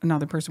week,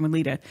 another person would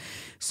lead it.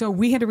 So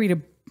we had to read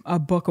a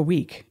book a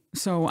week.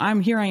 So I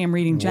am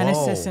reading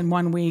Genesis in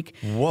 1 week,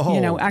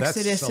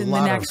 Exodus in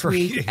the next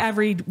week,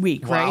 every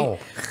week, right?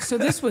 So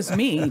this was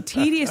me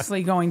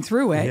tediously going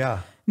through it.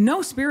 Yeah.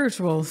 No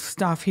spiritual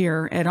stuff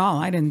here at all.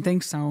 I didn't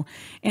think so.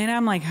 And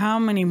I'm like, how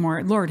many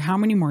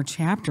more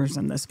chapters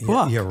in this book?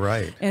 Yeah, you're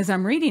right. As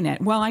I'm reading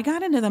it. Well, I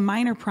got into the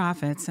minor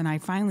prophets, and I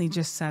finally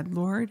just said,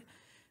 Lord,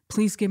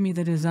 please give me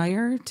the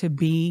desire to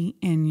be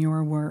in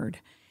your word.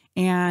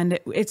 And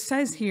it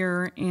says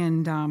here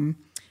in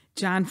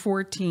John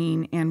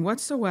 14, and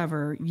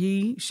whatsoever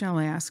ye shall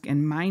ask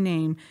in my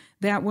name,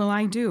 that will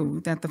I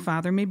do, that the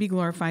Father may be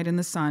glorified in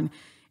the Son.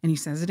 And he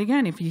says it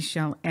again, if ye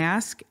shall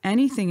ask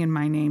anything in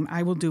my name,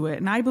 I will do it.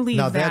 And I believe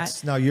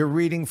now you're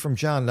reading from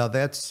John. Now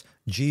that's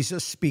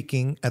Jesus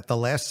speaking at the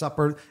Last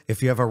Supper.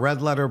 If you have a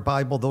red letter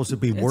Bible, those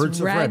would be words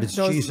of red. It's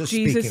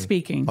Jesus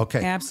speaking.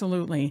 Okay.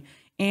 Absolutely.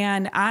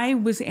 And I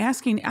was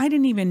asking, I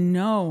didn't even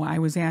know I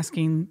was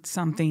asking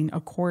something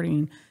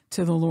according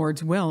to the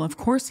Lord's will. Of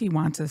course, he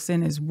wants us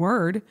in his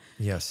word.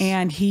 Yes.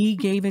 And he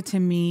gave it to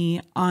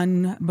me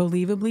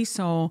unbelievably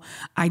so.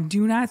 I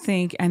do not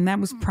think, and that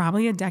was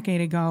probably a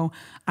decade ago,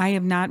 I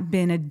have not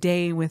been a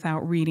day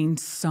without reading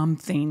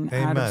something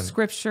out of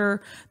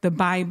scripture, the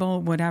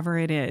Bible, whatever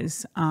it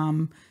is.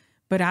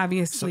 But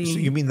obviously, so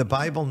you mean the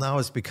Bible now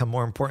has become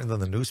more important than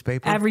the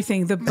newspaper?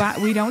 Everything.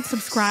 We don't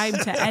subscribe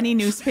to any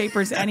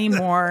newspapers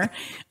anymore.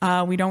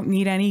 We don't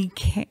need any,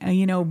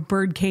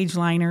 bird cage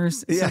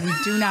liners. So we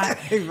do not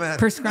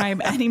prescribe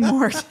any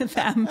more to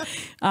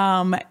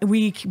them.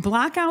 We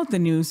block out the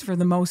news for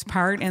the most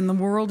part, and the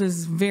world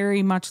is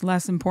very much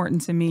less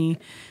important to me.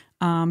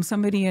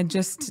 Somebody had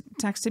just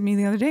texted me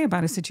the other day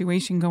about a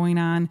situation going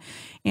on,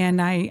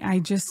 and I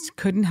just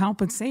couldn't help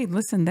but say,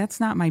 listen, that's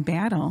not my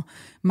battle.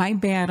 My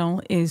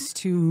battle is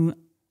to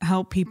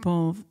help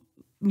people,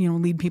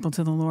 lead people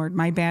to the Lord.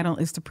 My battle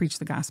is to preach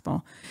the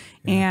gospel.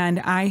 Yeah. And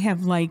I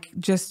have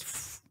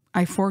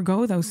I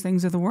forego those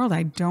things of the world.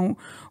 I don't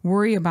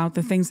worry about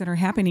the things that are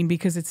happening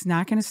because it's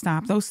not going to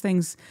stop. Those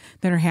things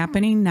that are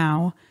happening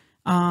now,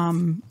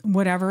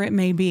 whatever it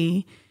may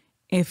be,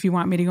 if you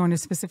want me to go into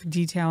specific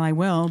detail, I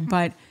will.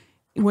 But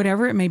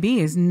whatever it may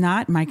be is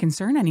not my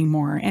concern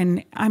anymore.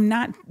 And I'm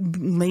not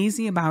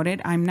lazy about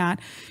it. I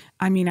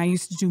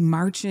used to do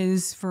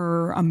marches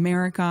for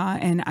America,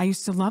 and I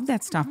used to love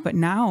that stuff. But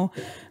now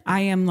I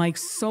am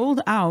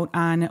sold out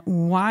on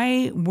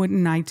why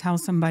wouldn't I tell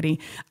somebody?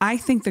 I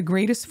think the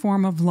greatest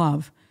form of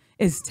love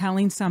is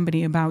telling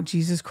somebody about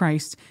Jesus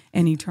Christ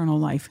and eternal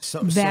life.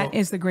 That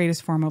is the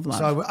greatest form of love.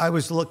 So I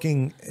was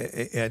looking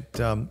at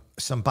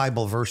some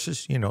Bible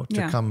verses,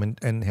 to come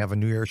and have a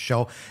New Year's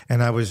show.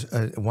 And I was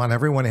want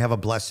everyone to have a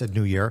blessed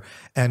New Year.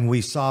 And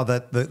we saw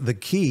that the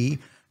key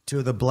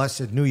to the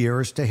blessed New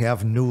Year is to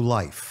have new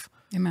life.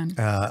 Amen.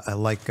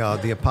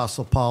 The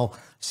Apostle Paul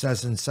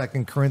says in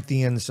 2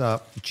 Corinthians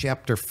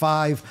chapter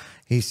 5,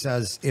 he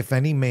says, if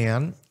any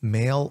man,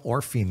 male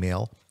or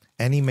female,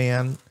 any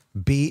man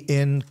be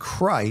in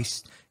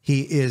Christ,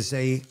 he is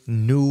a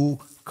new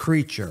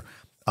creature.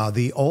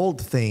 The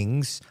old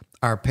things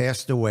are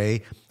passed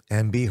away,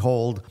 and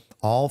behold,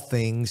 all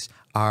things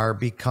are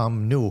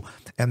become new.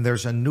 And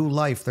there's a new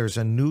life. There's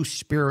a new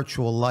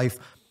spiritual life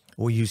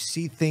where you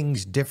see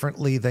things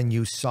differently than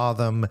you saw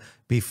them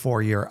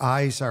before. Your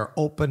eyes are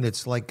open.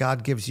 It's like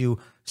God gives you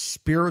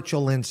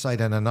spiritual insight,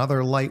 and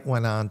another light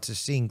went on to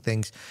seeing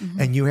things.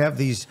 Mm-hmm. And you have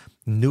these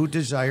new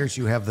desires.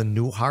 You have the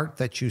new heart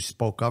that you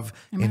spoke of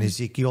in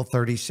Ezekiel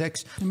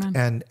 36.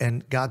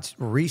 And God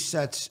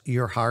resets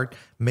your heart,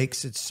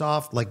 makes it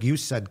soft. Like you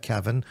said,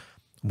 Kevin,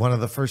 one of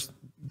the first,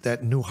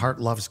 that new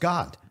heart loves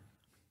God.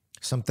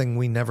 Something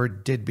we never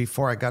did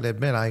before. I got to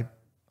admit, I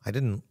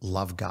didn't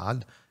love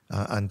God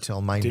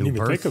until my new birth. Didn't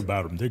even think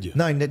about him, did you?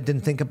 No, I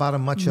didn't think about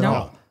him much at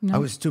all. No. I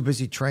was too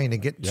busy trying to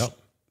get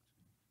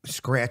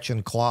scratch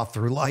and claw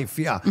through life.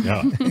 Yeah.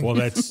 Well,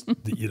 that's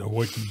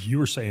what you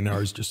were saying. I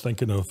was just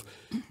thinking of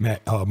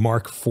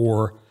Mark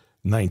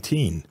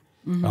 4:19,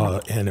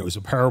 and it was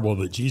a parable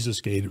that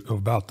Jesus gave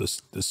about the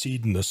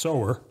seed and the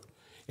sower,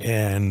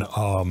 and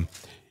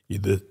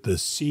the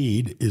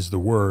seed is the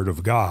word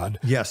of God.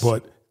 Yes,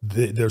 but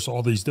there's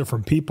all these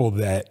different people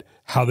that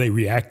how they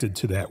reacted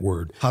to that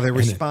word, how they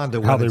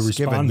responded, how they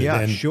responded. Yeah,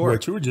 and sure.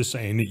 What you were just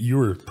saying, that you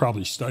were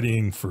probably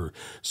studying for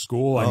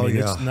school. I mean,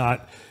 it's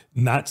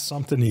not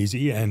something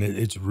easy, and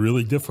it's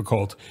really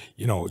difficult,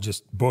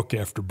 just book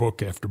after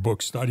book after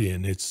book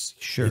studying. It's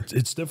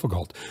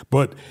difficult.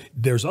 But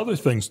there's other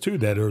things too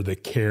that are the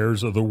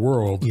cares of the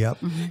world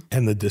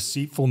and the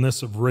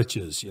deceitfulness of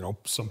riches.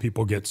 Some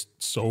people get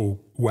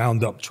so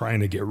wound up trying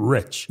to get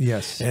rich.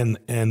 Yes. And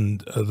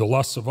the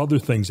lusts of other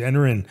things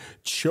enter in,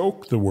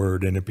 choke the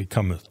word, and it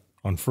becometh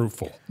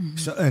unfruitful.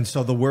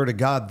 So the word of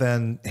God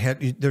then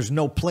there's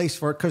no place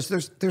for it because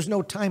there's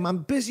no time. I'm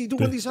busy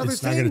doing these other things.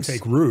 It's not going to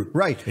take root,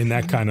 right, in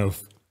that kind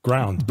of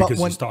ground because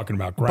he's talking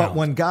about ground. But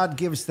when God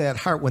gives that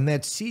heart, when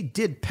that seed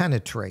did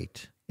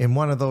penetrate in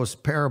one of those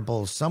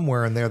parables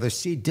somewhere in there, the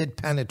seed did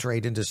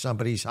penetrate into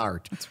somebody's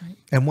heart. That's right.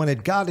 And when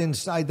it got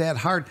inside that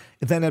heart,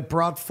 then it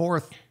brought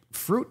forth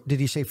fruit. Did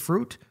he say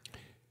fruit?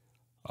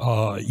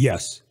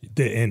 Yes,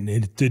 and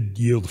it did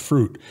yield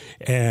fruit.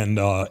 And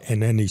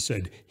then he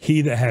said,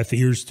 he that hath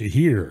ears to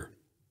hear,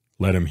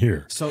 let him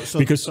hear. So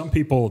because some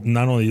people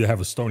not only have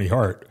a stony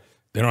heart,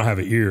 they don't have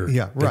an ear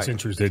that's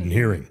interested in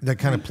hearing. They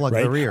kind of plug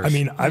their ears. I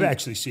mean, I've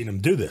actually seen them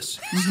do this.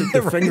 Stick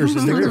their fingers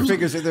in their ears.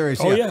 Fingers in their ears.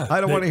 Oh, yeah. I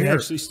don't want to hear. They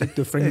actually stick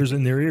their fingers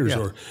in their ears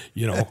or,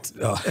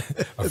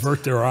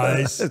 avert their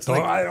eyes. It's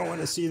like, I don't want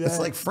to see that. It's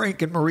like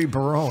Frank and Marie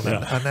Barone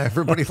and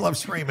Everybody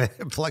Loves Raymond.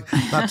 It's like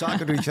not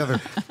talking to each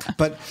other.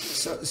 But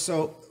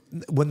so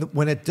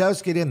when it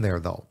does get in there,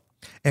 though,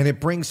 and it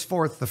brings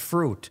forth the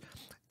fruit,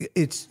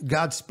 it's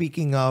God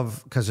speaking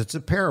of, because it's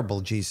a parable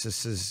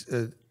Jesus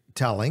is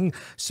telling.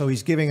 So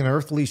he's giving an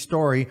earthly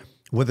story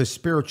with a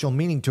spiritual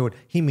meaning to it.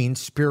 He means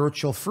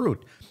spiritual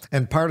fruit.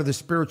 And part of the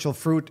spiritual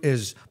fruit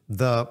is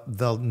the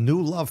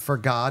new love for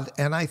God.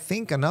 And I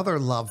think another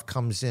love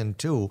comes in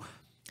too,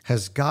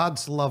 as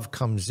God's love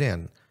comes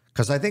in.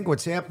 Because I think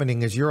what's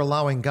happening is you're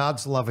allowing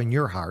God's love in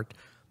your heart.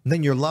 And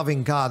then you're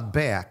loving God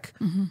back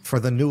for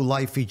the new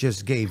life he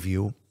just gave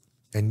you.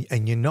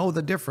 And you know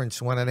the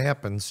difference when it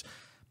happens.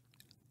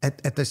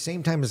 At the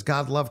same time as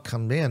God love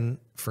come in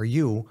for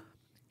you,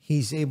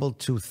 he's able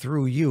to,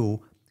 through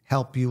you,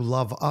 help you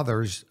love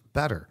others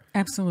better.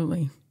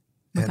 Absolutely.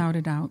 Without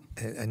a doubt.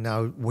 And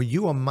now, were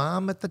you a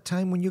mom at the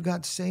time when you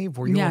got saved?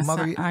 Were you a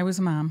mother? Yes, I was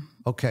a mom.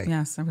 Okay.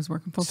 Yes, I was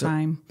working full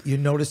time. You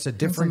noticed a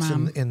difference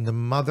in the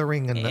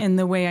mothering and in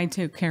the way I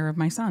took care of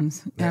my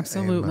sons.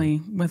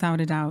 Absolutely, without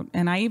a doubt.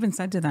 And I even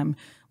said to them,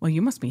 well,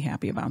 you must be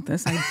happy about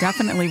this. I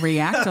definitely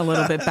react a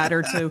little bit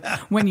better to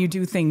when you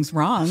do things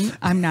wrong.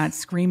 I'm not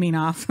screaming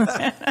off,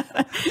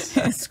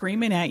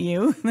 screaming at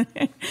you.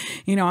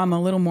 I'm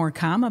a little more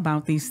calm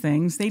about these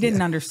things. They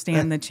didn't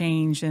understand the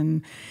change.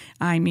 And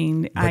I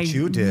mean, but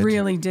you did.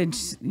 Really did.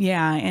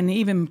 Yeah. And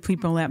even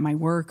people at my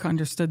work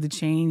understood the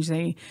change.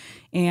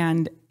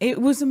 And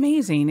it was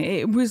amazing.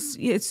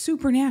 It's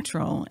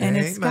supernatural, and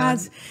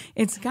Amen.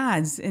 it's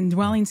God's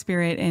indwelling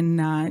spirit.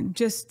 And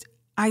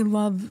I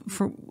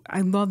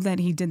love that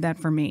he did that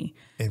for me.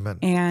 Amen.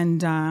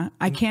 And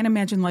I can't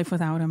imagine life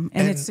without him.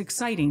 And it's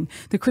exciting.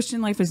 The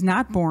Christian life is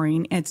not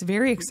boring. It's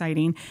very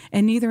exciting.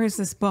 And neither is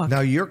this book.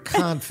 Now you're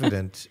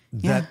confident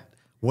that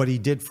what he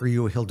did for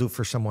you, he'll do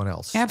for someone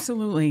else.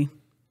 Absolutely.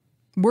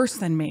 Worse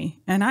than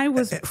me. And I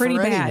was pretty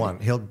for bad. Anyone.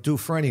 He'll do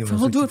for anyone.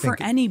 He'll do it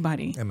for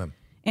anybody. Amen.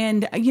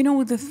 And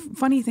the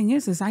funny thing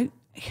is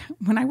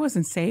when I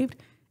wasn't saved,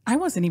 I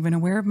wasn't even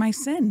aware of my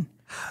sin.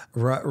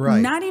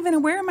 Right. Not even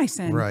aware of my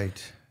sin.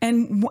 Right.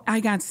 And I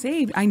got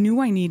saved. I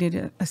knew I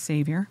needed a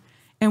savior.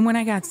 And when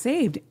I got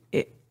saved,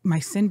 my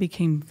sin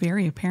became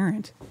very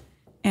apparent.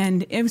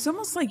 And it was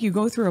almost like you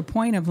go through a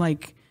point of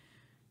like,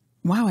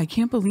 wow, I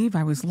can't believe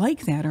I was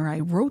like that, or I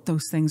wrote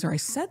those things, or I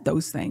said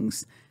those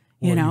things.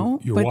 You're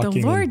but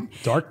the Lord, in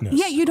darkness.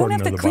 Yeah, you don't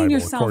have to clean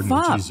yourself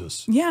up.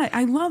 Yeah,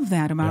 I love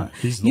that about.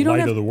 He's the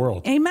light of the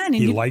world. Amen.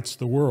 He lights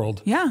the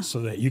world. Yeah. So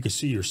that you can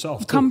see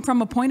yourself. Come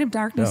from a point of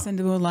darkness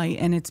into a light,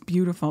 and it's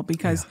beautiful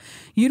because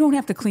you don't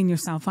have to clean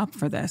yourself up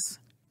for this.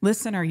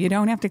 Listener, you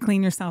don't have to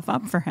clean yourself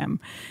up for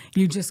him.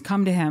 You just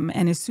come to him,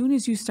 and as soon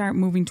as you start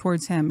moving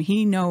towards him,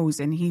 he knows,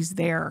 and he's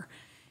there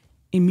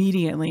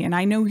immediately. And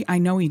I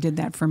know he did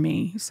that for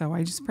me. So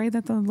I just pray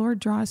that the Lord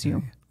draws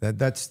you.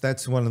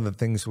 That's one of the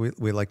things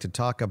we like to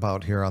talk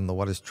about here on the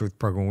What is Truth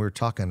program. We were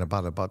talking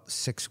about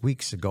 6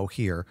 weeks ago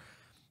here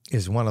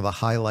is one of the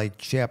highlight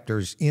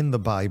chapters in the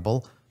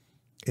Bible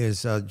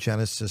is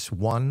Genesis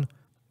 1,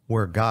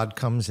 where God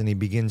comes and he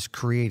begins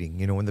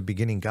creating. In the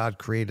beginning, God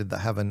created the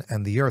heaven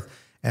and the earth.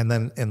 And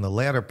then in the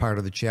latter part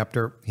of the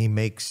chapter, he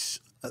makes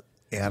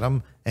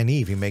Adam and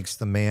Eve. He makes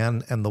the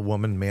man and the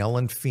woman, male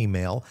and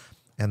female,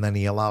 and then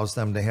he allows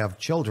them to have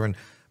children.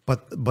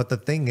 But the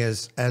thing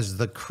is, as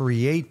the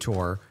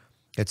creator,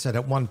 it said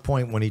at one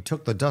point when he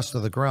took the dust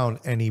of the ground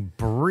and he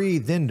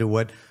breathed into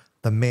it,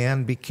 the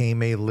man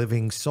became a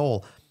living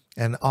soul.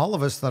 And all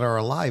of us that are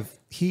alive,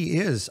 he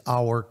is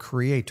our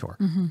creator.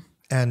 Mm-hmm.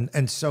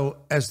 And so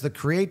as the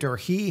creator,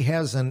 he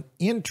has an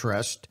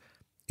interest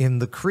in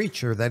the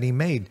creature that he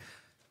made.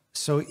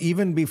 So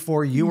even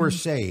before you were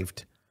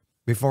saved,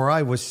 before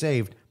I was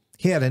saved,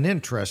 he had an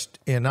interest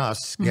in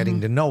us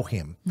getting to know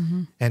him.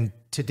 Mm-hmm. And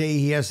today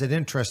he has an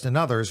interest in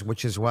others,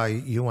 which is why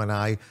you and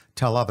I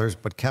tell others,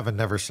 but Kevin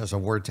never says a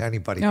word to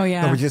anybody. Oh,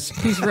 yeah. No,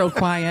 he's real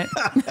quiet.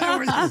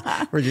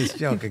 we're just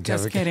joking, Kevin.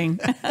 Just kidding.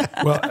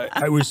 Well,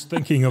 I was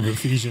thinking of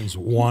Ephesians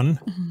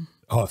 1,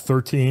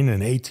 13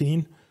 and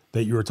 18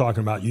 that you were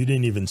talking about. You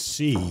didn't even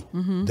see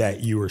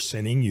that you were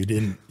sinning. You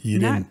didn't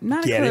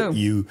not get a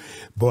it.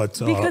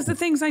 Because the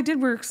things I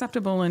did were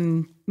acceptable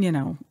in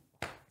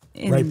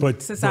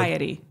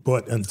society.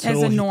 But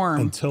until as a norm.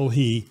 until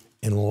he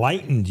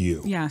enlightened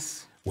you.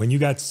 Yes. When you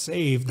got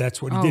saved,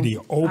 that's what he did. He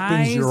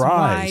opens your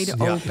eyes.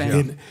 Wide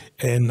open.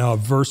 In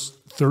verse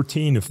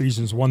 13,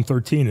 Ephesians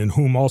 1:13, in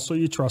whom also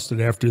you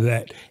trusted after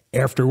that.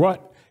 After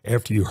what?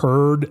 After you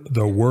heard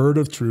the word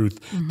of truth,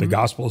 the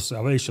gospel of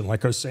salvation.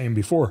 Like I was saying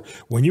before,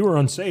 when you were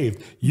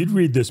unsaved, you'd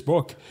read this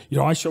book. You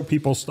know, I show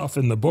people stuff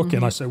in the book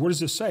and I say, what does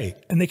this say?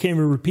 And they can't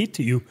even repeat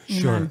to you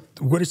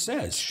what it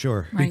says.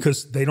 Sure.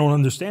 Because they don't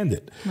understand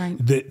it. Right.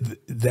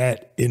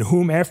 That in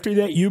whom after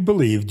that you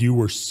believed, you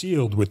were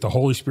sealed with the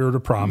Holy Spirit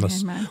of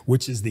promise,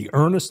 which is the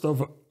earnest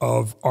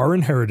of our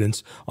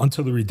inheritance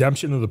unto the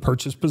redemption of the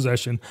purchased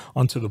possession,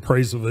 unto the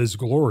praise of his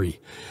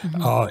glory.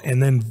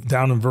 And then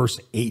down in verse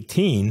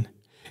 18,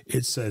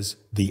 it says,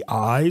 the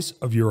eyes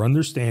of your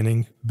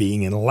understanding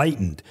being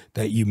enlightened,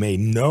 that you may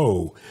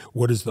know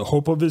what is the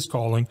hope of his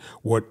calling,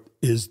 what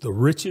is the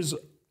riches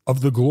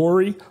of the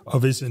glory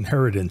of his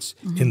inheritance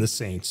in the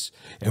saints,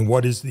 and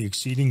what is the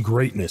exceeding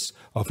greatness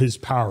of his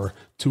power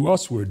to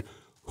usward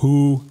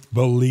who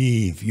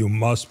believe. You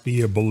must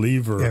be a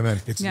believer.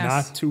 Amen. It's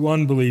not to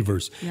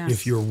unbelievers.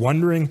 If you're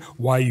wondering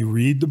why you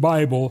read the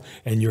Bible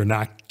and you're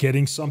not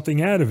getting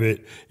something out of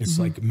it, it's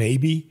like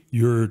maybe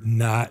you're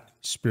not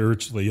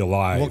spiritually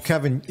alive. Well,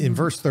 Kevin, in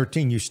verse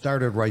 13, you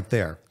started right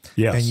there.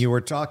 Yes. And you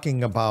were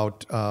talking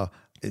about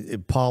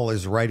Paul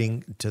is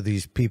writing to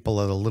these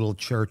people at a little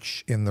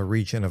church in the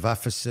region of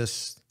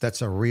Ephesus.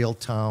 That's a real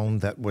town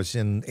that was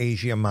in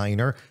Asia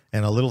Minor,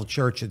 and a little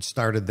church had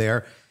started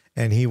there.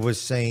 And he was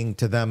saying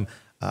to them,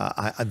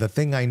 the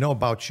thing I know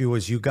about you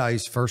is you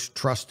guys first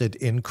trusted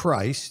in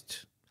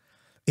Christ,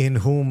 in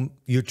whom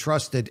you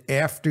trusted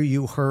after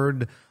you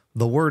heard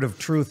the word of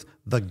truth,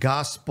 the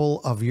gospel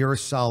of your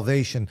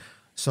salvation.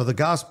 So the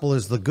gospel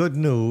is the good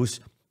news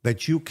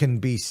that you can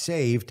be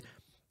saved.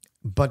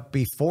 But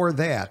before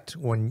that,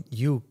 when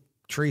you,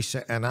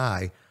 Teresa, and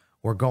I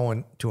were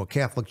going to a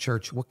Catholic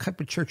church, what type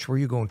of church were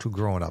you going to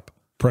growing up?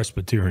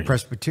 Presbyterian.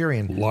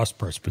 Lost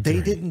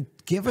Presbyterian. They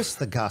didn't give us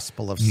the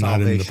gospel of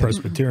salvation. Not in the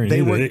Presbyterian.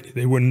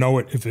 They wouldn't know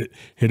it if it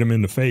hit them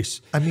in the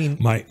face. I mean,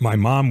 my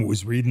mom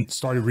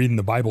started reading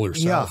the Bible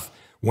herself,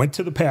 went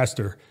to the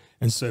pastor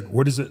and said,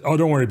 what is it? Oh,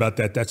 don't worry about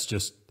that. That's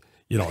just,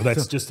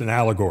 that's just an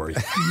allegory.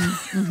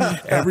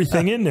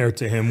 Everything in there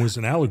to him was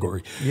an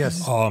allegory.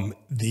 Yes.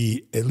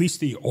 At least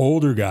the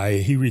older guy,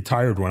 he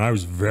retired when I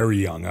was very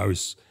young. I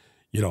was,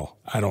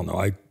 I don't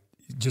know.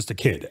 Just a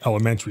kid,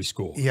 elementary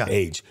school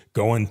age,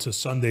 going to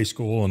Sunday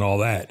school and all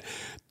that.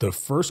 The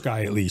first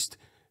guy, at least,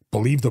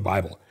 believed the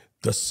Bible.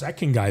 The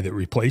second guy that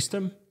replaced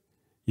him,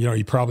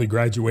 he probably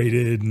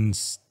graduated in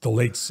the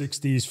late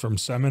 60s from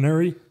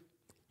seminary.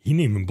 He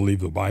didn't even believe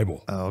the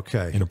Bible.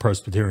 In a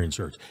Presbyterian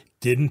church.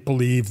 Didn't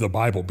believe the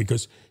Bible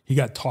because he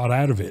got taught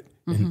out of it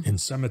in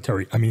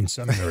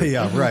seminary.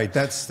 Yeah, right.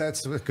 That's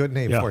a good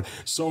name for it.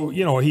 So,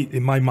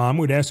 my mom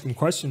would ask him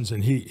questions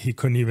and he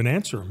couldn't even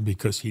answer them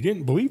because he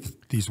didn't believe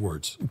these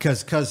words.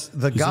 Because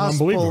the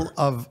gospel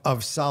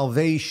of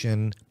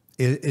salvation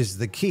is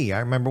the key. I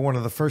remember one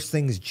of the first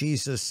things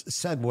Jesus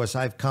said was,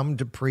 I've come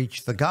to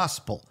preach the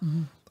gospel.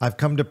 I've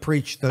come to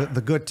preach the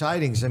good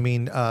tidings. I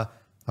mean,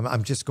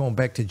 I'm just going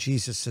back to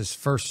Jesus's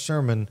first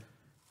sermon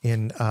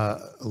in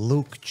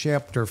Luke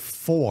chapter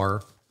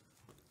 4.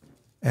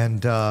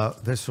 And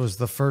this was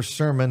the first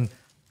sermon,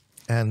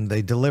 and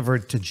they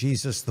delivered to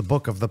Jesus the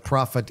book of the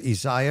prophet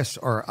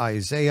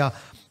Isaiah.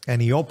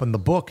 And he opened the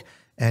book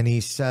and he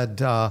said,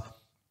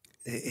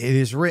 it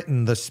is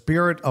written, the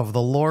Spirit of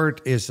the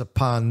Lord is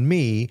upon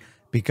me,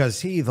 because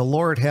he, the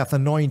Lord, hath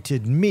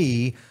anointed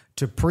me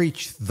to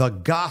preach the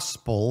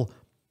gospel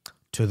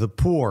to the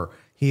poor.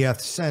 He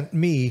hath sent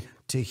me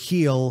to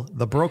heal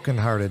the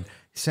brokenhearted,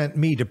 sent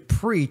me to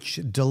preach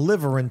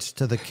deliverance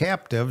to the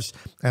captives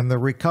and the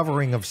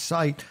recovering of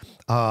sight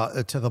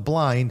to the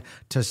blind,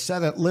 to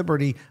set at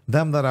liberty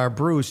them that are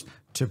bruised,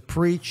 to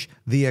preach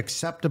the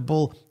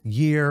acceptable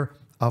year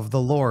of the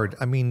Lord.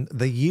 I mean,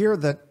 the year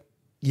that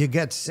you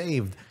get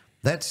saved,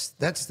 that's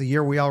the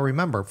year we all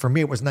remember. For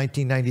me, it was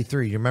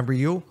 1993. You remember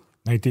you?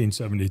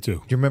 1972. Do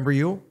you remember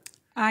you?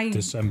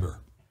 December.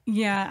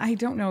 Yeah, I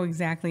don't know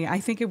exactly. I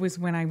think it was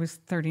when I was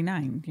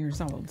 39 years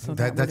old. So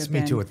that's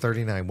me too at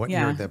 39. What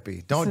year would that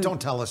be? Don't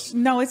tell us.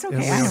 No, it's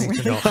okay. I don't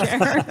really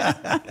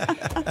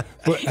care.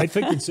 But I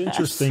think it's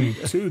interesting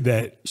too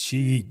that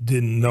she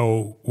didn't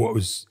know what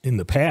was in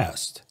the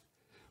past.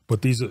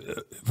 But these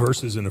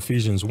verses in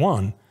Ephesians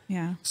 1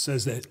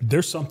 says that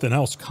there's something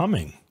else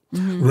coming.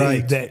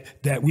 Right.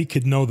 That we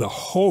could know the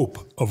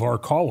hope of our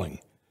calling.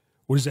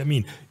 What does that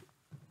mean?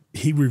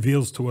 He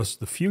reveals to us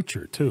the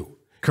future too.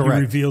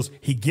 Correct.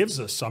 He gives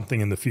us something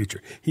in the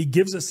future. He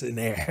gives us an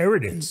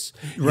inheritance.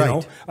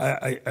 Right.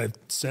 I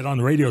said on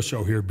the radio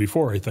show here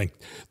before, I think,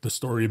 the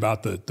story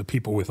about the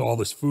people with all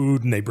this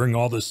food and they bring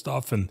all this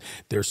stuff and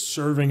they're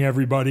serving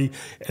everybody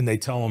and they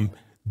tell them,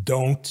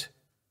 don't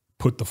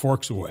put the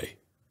forks away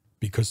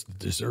because the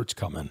dessert's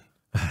coming.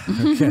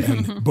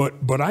 Okay.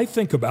 But I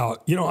think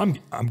about,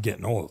 I'm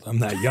getting old. I'm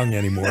not young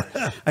anymore.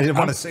 I didn't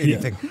want to say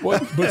anything.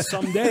 But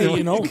someday,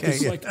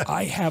 it's like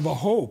I have a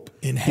hope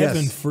in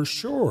heaven for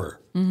sure.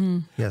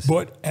 Yes.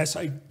 But as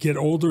I get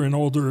older and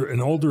older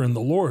and older in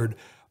the Lord,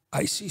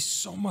 I see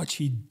so much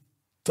he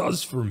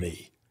does for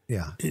me.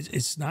 Yeah.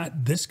 It's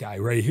not this guy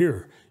right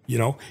here. You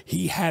know,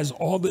 he has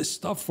all this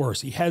stuff for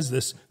us. He has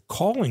this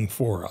calling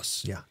for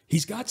us. Yeah.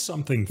 He's got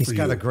something for you. He's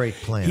got a great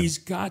plan. He's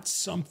got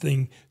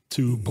something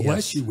to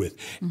bless you with.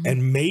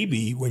 And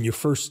maybe when you're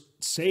first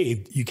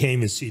saved, you can't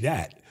even see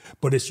that.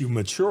 But as you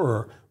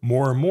mature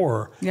more and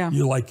more,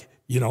 you're like,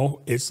 you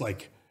know, it's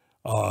like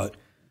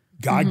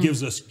God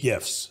gives us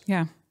gifts.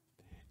 Yeah.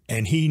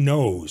 And he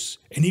knows.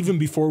 And even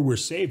before we're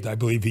saved, I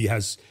believe he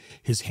has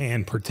his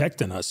hand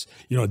protecting us.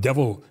 You know,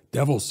 devil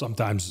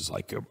sometimes is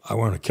like, I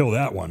want to kill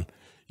that one,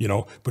 you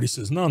know, but he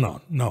says, no,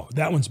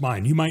 that one's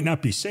mine. You might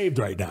not be saved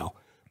right now,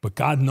 but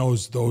God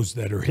knows those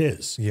that are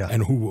his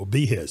and who will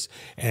be his.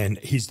 And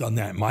he's done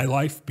that in my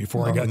life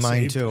before I got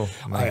mine saved. Too.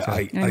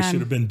 I should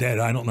have been dead.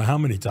 I don't know how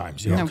many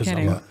times, you know, because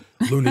I'm a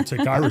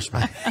lunatic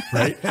Irishman,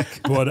 right?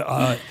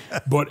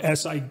 But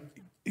as I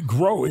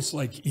grow, it's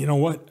like, you know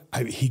what?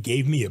 He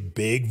gave me a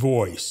big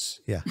voice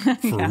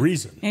for a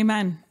reason.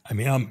 Amen. I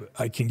mean,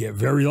 I can get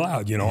very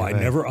loud. You know, I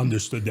never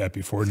understood that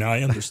before. Now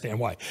I understand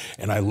why.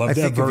 And I love that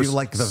think verse. of you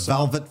like the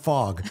velvet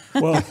fog.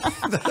 Well,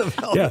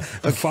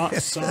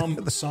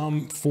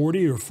 Psalm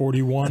 40 or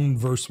 41,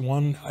 verse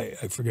 1.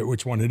 I forget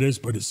which one it is,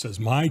 but it says,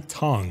 my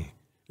tongue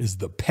is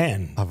the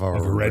pen of a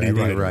ready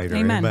writer.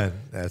 Amen.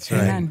 That's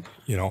right. Amen.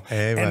 You know,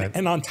 Amen.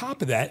 And on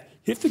top of that,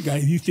 if the guy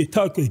used to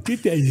talk like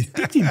this, that is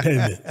speech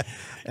impediment,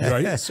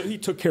 right? So he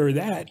took care of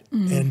that.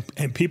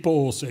 And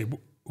people will say,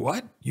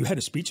 what? You had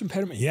a speech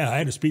impediment? Yeah, I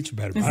had a speech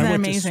impediment. I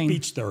went to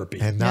speech therapy.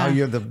 And now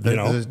you're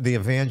the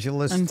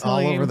evangelist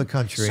all over the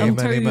country.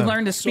 Until you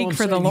learn to speak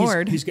for the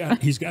Lord. He's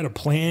got a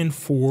plan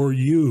for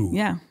you.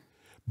 Yeah.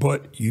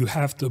 But you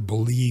have to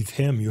believe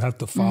him. You have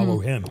to follow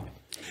him.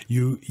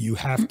 You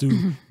have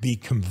to be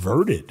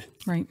converted.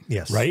 Right.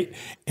 Yes. Right?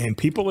 And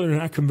people that are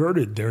not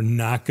converted, they're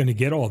not going to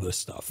get all this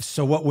stuff.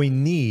 So what we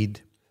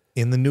need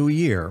in the new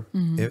year,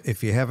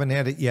 if you haven't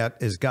had it yet,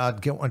 is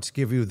God wants to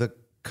give you the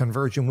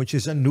conversion, which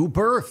is a new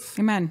birth.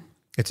 Amen.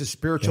 It's a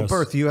spiritual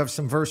birth. You have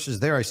some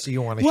verses there I see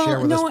you want to share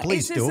with us.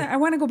 Please do. I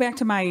want to go back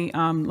to my,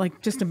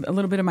 just a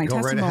little bit of my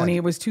testimony.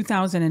 It was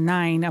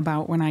 2009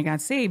 about when I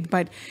got saved.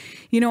 But,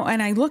 you know,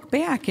 and I look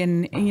back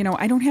and, you know,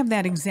 I don't have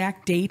that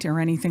exact date or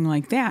anything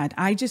like that.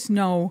 I just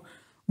know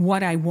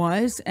what I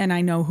was and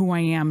I know who I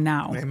am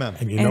now. Amen.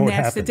 And you know it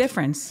happened. That's the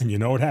difference. And you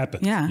know it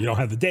happened. Yeah. You don't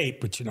have the date,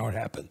 but you know it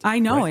happened. I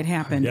know it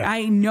happened. Yeah.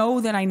 I know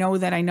that I know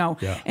that I know.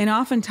 Yeah. And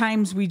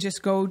oftentimes we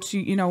just go to,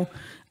 you know,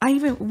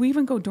 we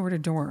even go door to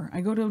door. I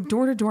go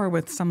door to door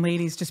with some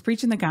ladies just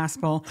preaching the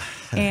gospel.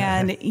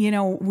 And, you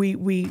know,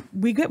 we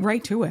get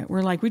right to it.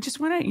 We're like, we just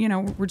want to, you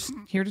know, we're just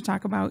here to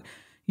talk about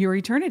your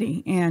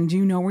eternity. And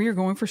you know where you're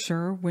going for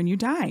sure when you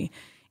die.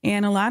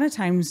 And a lot of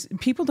times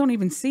people don't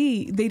even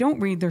they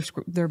don't read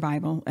their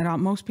Bible at all.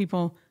 Most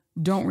people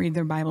don't read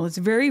their Bible. It's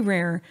very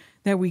rare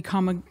that we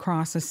come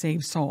across a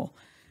saved soul.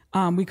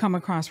 We come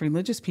across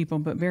religious people,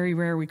 but very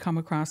rare we come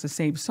across a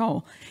saved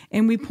soul.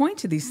 And we point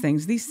to these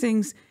things. These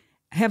things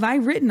have I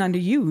written unto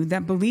you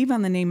that believe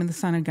on the name of the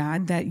Son of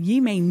God, that ye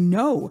may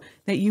know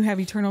that you have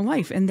eternal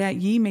life, and that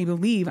ye may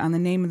believe on the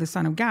name of the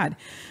Son of God.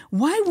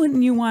 Why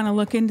wouldn't you want to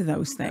look into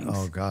those things?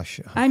 Oh, gosh.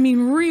 I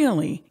mean,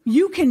 really,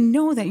 you can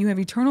know that you have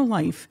eternal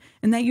life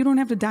and that you don't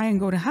have to die and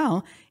go to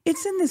hell.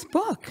 It's in this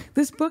book.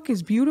 This book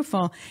is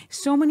beautiful.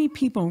 So many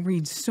people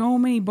read so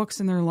many books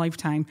in their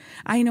lifetime.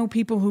 I know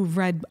people who've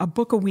read a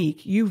book a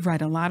week. You've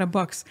read a lot of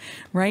books,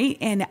 right?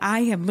 And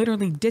I have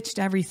literally ditched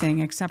everything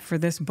except for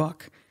this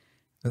book.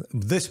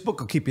 This book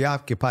will keep you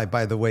occupied,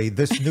 by the way,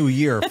 this new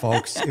year,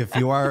 folks, if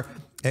you are,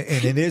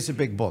 and it is a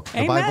big book.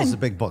 The Bible's a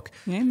big book.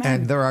 Amen.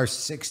 And there are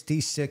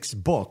 66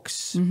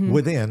 books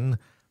within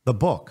the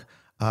book.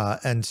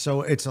 And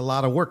so it's a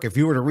lot of work. If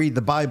you were to read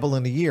the Bible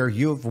in a year,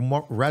 you've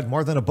read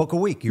more than a book a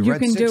week. You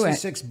read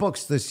 66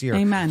 books this year.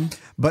 Amen.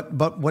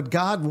 But what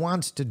God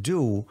wants to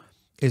do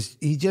is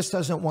he just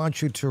doesn't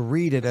want you to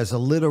read it as a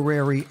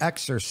literary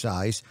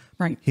exercise.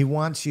 Right. He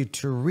wants you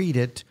to read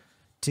it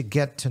to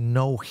get to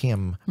know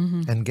him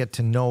and get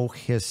to know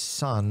his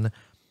son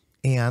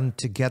and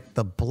to get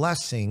the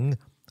blessing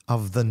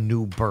of the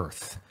new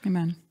birth.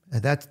 Amen.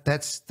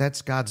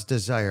 That's God's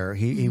desire.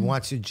 He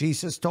wants you.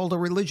 Jesus told a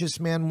religious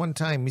man one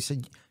time, he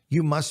said,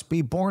 you must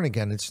be born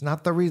again. It's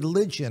not the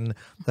religion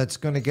that's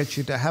going to get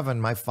you to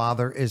heaven. My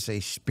Father is a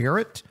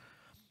spirit.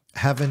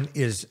 Heaven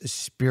is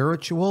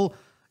spiritual.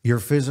 Your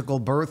physical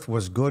birth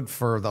was good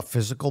for the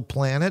physical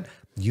planet.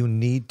 You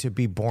need to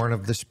be born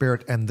of the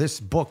Spirit. And this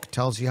book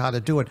tells you how to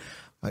do it.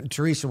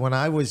 Teresa, when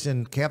I was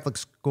in Catholic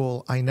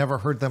school, I never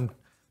heard them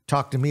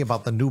talk to me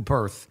about the new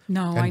birth.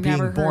 No, and I being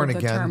never born heard the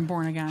again. term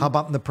born again. How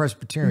about in the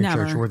Presbyterian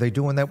Never. Church? Were they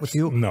doing that with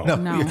you? No.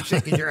 No. You're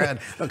shaking your head.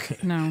 Okay.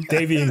 No.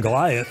 Davy and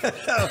Goliath.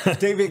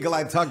 David and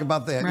Goliath, talk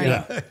about that. Right.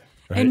 Yeah. Right.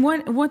 And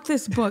what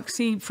this book,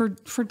 see, for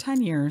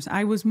 10 years,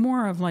 I was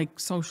more of like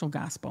social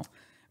gospel,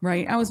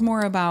 right? I was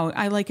more about,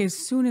 as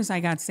soon as I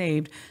got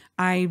saved,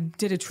 I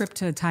did a trip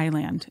to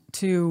Thailand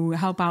to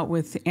help out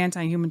with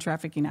anti-human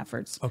trafficking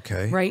efforts.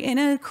 Okay. Right. In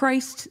a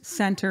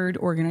Christ-centered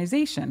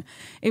organization.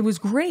 It was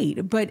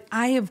great, but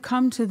I have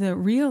come to the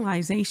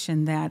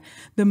realization that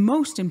the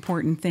most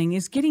important thing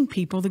is getting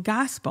people the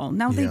gospel.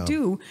 Now they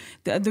do.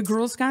 The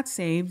girls got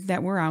saved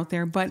that were out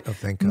there, but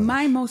thank God.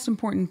 my most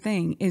important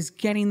thing is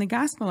getting the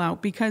gospel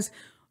out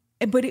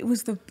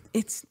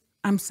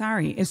I'm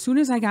sorry. As soon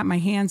as I got my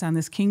hands on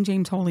this King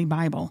James Holy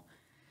Bible,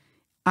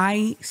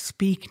 I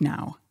speak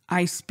now.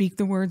 I speak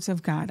the words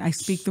of God. I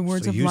speak the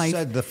words of life. You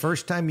said the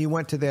first time you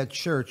went to that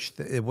church,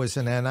 it was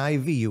an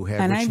NIV you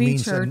had, NIV which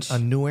means church. a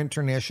New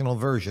International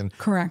Version.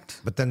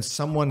 Correct. But then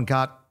someone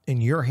got in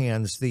your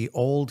hands the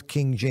old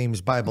King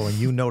James Bible, and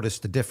you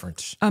noticed the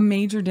difference. A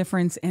major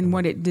difference in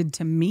what it did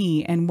to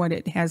me and what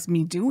it has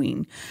me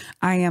doing.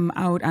 I am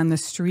out on the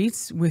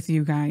streets with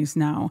you guys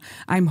now.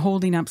 I'm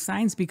holding up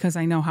signs because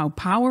I know how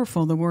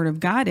powerful the Word of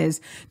God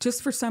is.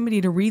 Just for somebody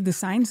to read the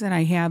signs that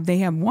I have, they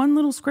have one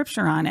little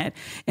scripture on it.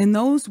 And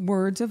those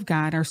words of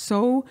God are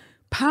so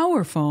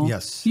powerful.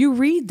 Yes. You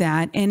read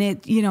that and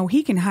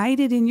he can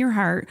hide it in your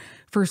heart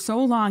for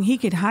so long. He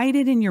could hide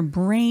it in your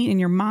brain, in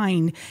your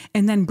mind,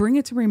 and then bring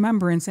it to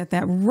remembrance at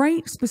that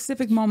right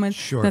specific moment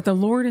that the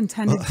Lord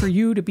intended for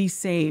you to be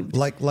saved.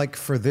 Like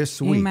for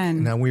this week.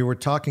 Amen. Now, we were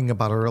talking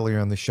about it earlier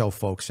on the show,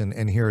 folks,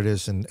 and here it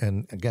is.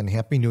 And again,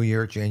 Happy New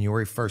Year,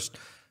 January 1st,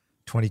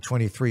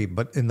 2023.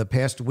 But in the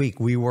past week,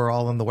 we were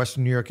all in the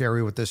Western New York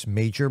area with this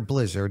major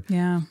blizzard.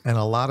 Yeah. And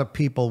a lot of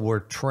people were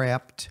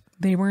trapped.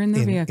 They were in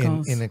the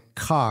vehicles. In a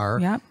car,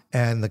 Yep.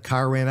 And the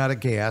car ran out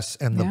of gas,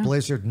 and the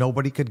blizzard,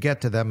 nobody could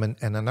get to them, and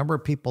a number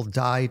of people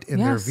died in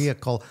their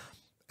vehicle,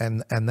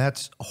 and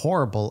that's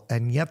horrible.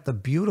 And yet the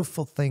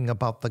beautiful thing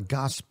about the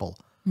gospel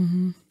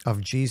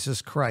of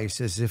Jesus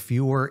Christ is if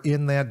you were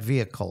in that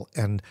vehicle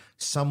and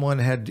someone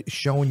had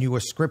shown you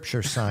a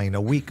scripture sign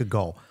a week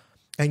ago,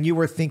 and you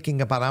were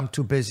thinking about, I'm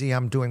too busy,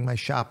 I'm doing my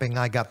shopping,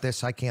 I got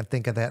this, I can't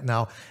think of that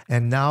now,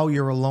 and now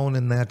you're alone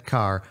in that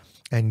car,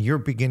 and you're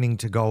beginning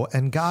to go,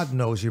 and God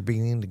knows you're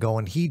beginning to go,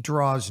 and he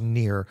draws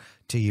near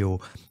to you,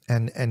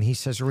 and he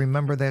says,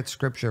 remember that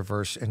scripture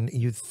verse, and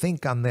you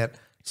think on that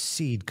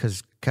seed,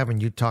 because Kevin,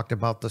 you talked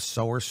about the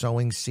sower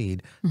sowing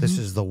seed. This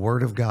is the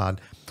word of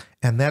God,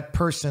 and that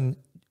person,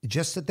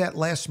 just at that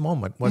last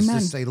moment, was to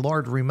say,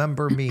 Lord,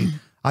 remember me.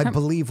 I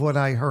believe what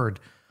I heard.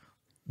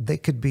 They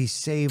could be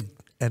saved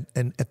at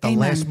the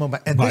last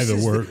moment. And by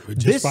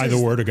the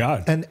word of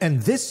God.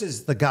 And this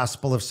is the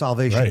gospel of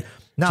salvation. Right.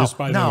 Now, just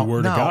by the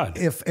word of God.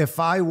 If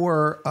I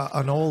were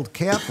an old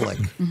Catholic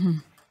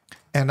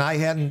and I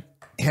hadn't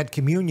had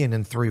communion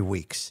in 3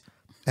 weeks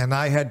and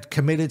I had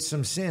committed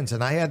some sins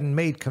and I hadn't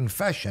made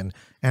confession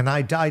and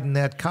I died in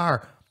that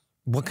car,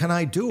 what can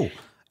I do?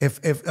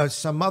 If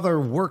some other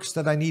works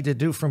that I need to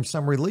do from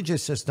some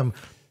religious system,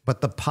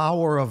 but the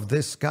power of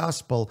this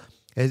gospel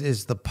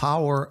is the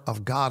power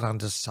of God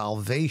unto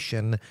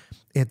salvation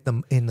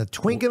in the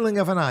twinkling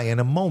of an eye, in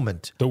a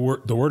moment. The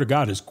word of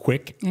God is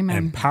quick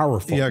and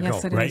powerful.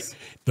 Yes, it right? is.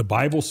 The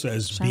Bible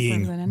says Sharper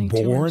than being any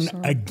born two-edged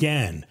sword.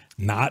 again,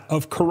 not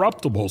of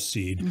corruptible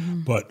seed,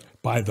 but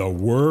by the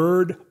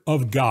word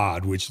of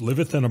God, which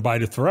liveth and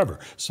abideth forever.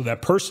 So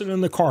that person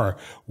in the car,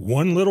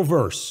 one little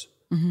verse,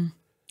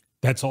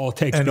 that's all it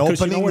takes. And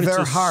because opening it's their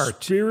a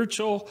heart.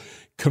 Spiritual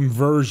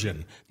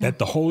conversion, that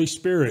the Holy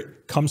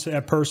Spirit comes to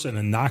that person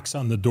and knocks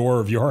on the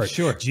door of your heart.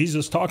 Sure.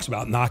 Jesus talks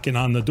about knocking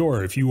on the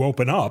door. If you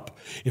open up,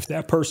 if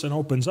that person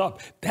opens up,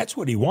 that's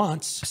what he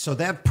wants. So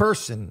that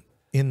person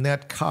in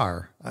that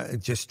car,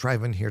 just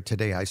driving here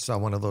today, I saw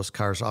one of those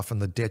cars off in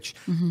the ditch,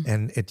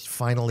 and it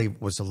finally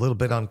was a little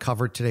bit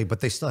uncovered today, but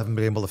they still haven't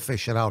been able to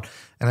fish it out.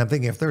 And I'm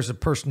thinking, if there's a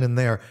person in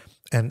there,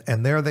 and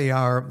there they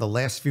are, the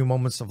last few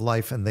moments of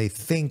life, and they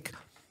think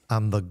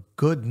on the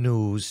good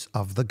news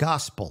of the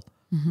gospel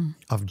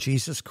of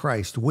Jesus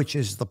Christ, which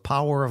is the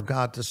power of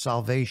God to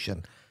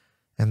salvation.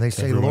 And they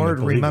say, Everyone Lord,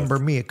 to believe remember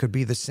it. me. It could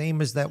be the same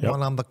as that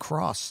one on the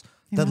cross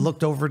that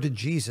looked over to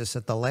Jesus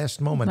at the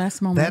last moment.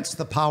 That's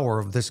the power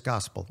of this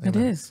gospel. It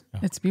is.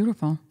 It's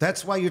beautiful.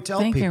 That's why you tell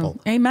Thank people.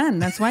 you. Amen.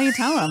 That's why you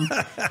tell them.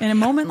 In a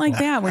moment like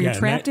that, where you're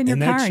trapped in your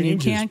car and you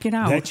can't get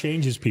out. That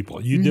changes people.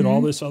 You did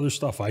all this other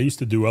stuff. I used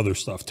to do other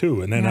stuff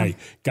too. And then I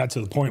got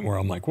to the point where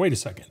I'm like, wait a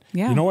second.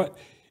 Yeah. You know what?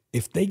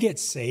 If they get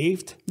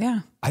saved,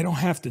 I don't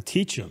have to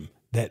teach them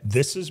that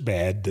this is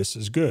bad, this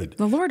is good.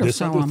 The Lord will this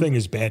show other them. thing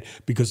is bad,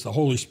 because the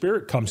Holy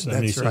Spirit comes to them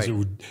and he That's says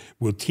right. it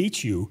will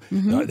teach you.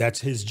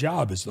 That's his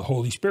job, is the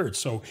Holy Spirit.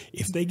 So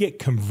if they get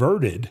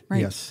converted,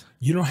 Yes.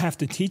 you don't have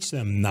to teach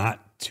them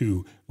not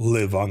to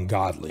live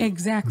ungodly.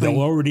 Exactly.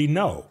 They'll already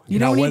know. You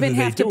Now, don't whether even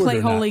they have to do it play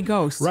or not. Holy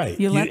Ghost. Right.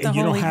 You let the don't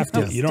Holy have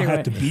Ghost to. You don't do have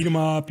it. to beat them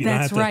up. You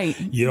That's don't have right.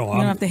 to. You don't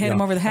have to hit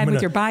them over the head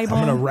with your Bible.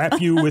 I'm going to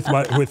wrap you with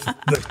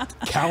the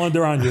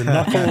calendar on your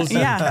knuckles in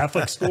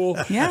Catholic school.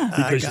 Yeah.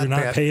 Because you're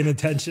not that. paying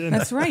attention.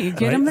 That's right. You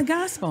get them the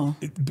gospel.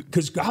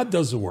 Because God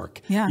does the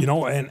work. Yeah. You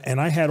know,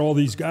 and I had all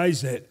these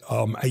guys that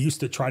I used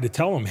to try to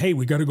tell them, hey,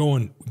 we got to go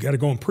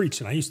and preach.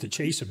 And I used to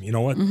chase them. You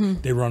know what?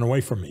 They run away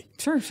from me.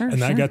 Sure.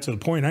 And I got to the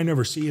point, I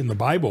never see in the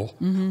Bible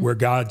where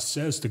God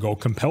says to go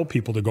compel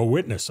people to go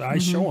witness. I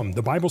show them.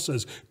 The Bible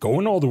says, go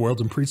in all the world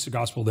and preach the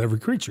gospel to every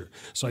creature.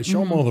 So I show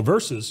them all the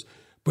verses,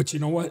 but you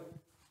know what?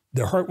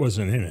 Their heart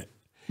wasn't in it.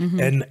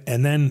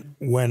 And then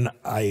when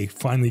I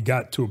finally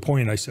got to a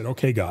point, I said,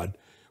 okay, God,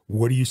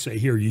 what do you say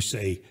here? You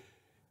say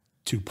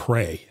to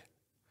pray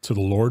to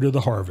the Lord of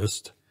the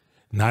harvest,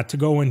 not to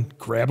go and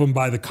grab them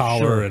by the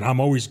collar. And I'm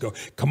always go,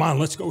 come on,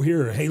 let's go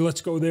here. Hey,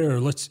 let's go there.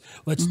 Let's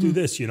do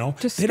this, you know.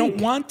 Just they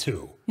don't want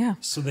to. Yeah.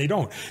 So they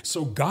don't.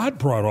 So God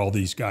brought all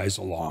these guys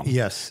along.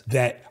 Yes.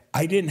 That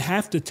I didn't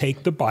have to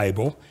take the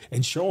Bible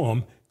and show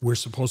them we're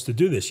supposed to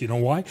do this. You know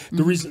why?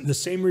 The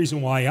same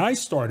reason why I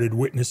started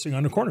witnessing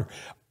on the corner.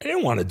 I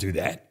didn't want to do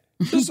that.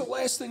 This is the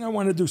last thing I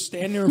want to do,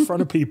 stand there in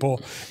front of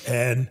people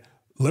and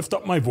lift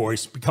up my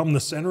voice, become the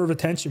center of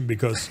attention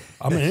because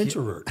I'm an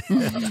introvert. I'm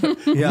not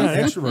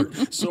an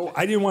extrovert. So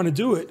I didn't want to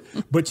do it.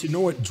 But you know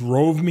what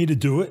drove me to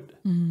do it?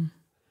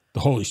 The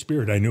Holy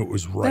Spirit. I knew it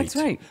was right. That's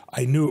right.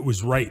 I knew it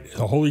was right.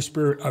 The Holy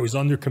Spirit, I was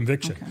under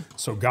conviction. Okay.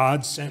 So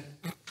God sent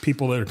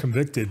people that are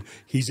convicted.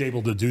 He's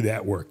able to do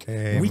that work.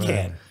 Amen. We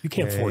can't. You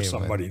can't force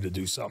somebody to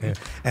do something.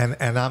 And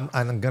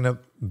I'm going to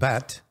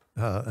bet,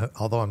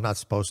 although I'm not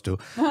supposed to,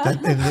 that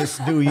in this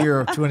new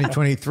year of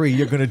 2023,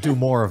 you're going to do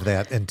more of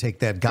that and take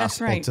that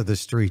gospel to the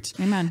streets.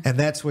 Amen. And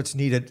that's what's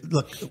needed.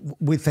 Look,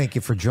 we thank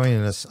you for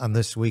joining us on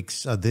this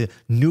week's, the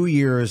New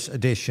Year's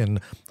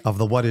edition of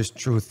the What is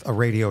Truth, a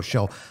radio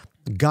show.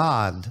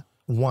 God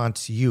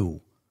wants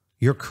you,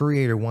 your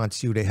Creator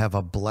wants you to have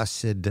a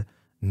blessed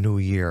new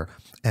year.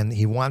 And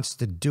He wants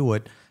to do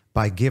it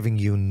by giving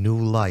you new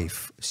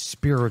life,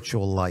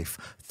 spiritual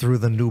life, through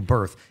the new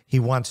birth. He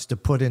wants to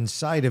put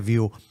inside of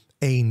you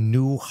a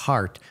new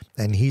heart,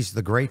 and He's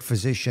the great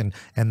physician,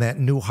 and that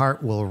new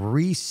heart will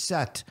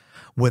reset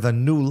with a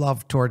new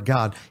love toward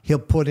God. He'll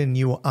put in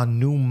you a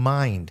new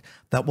mind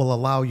that will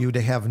allow you to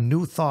have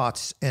new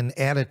thoughts and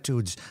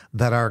attitudes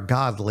that are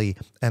godly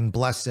and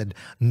blessed,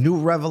 new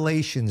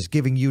revelations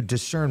giving you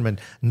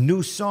discernment,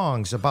 new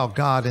songs about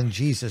God and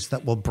Jesus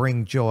that will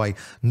bring joy,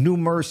 new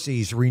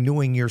mercies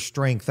renewing your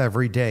strength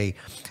every day,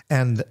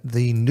 and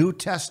the New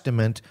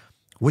Testament,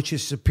 which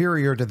is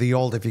superior to the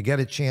old. If you get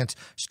a chance,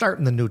 start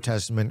in the New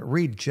Testament,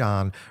 read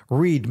John,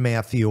 read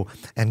Matthew,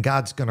 and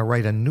God's going to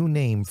write a new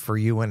name for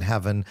you in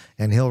heaven,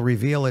 and He'll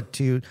reveal it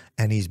to you,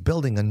 and He's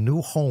building a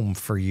new home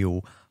for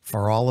you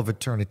for all of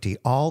eternity,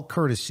 all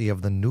courtesy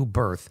of the new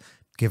birth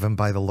given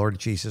by the Lord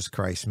Jesus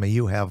Christ. May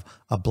you have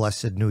a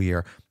blessed new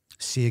year.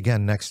 See you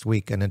again next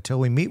week, and until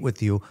we meet with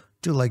you,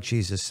 do like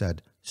Jesus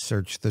said,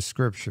 search the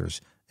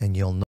Scriptures, and you'll know.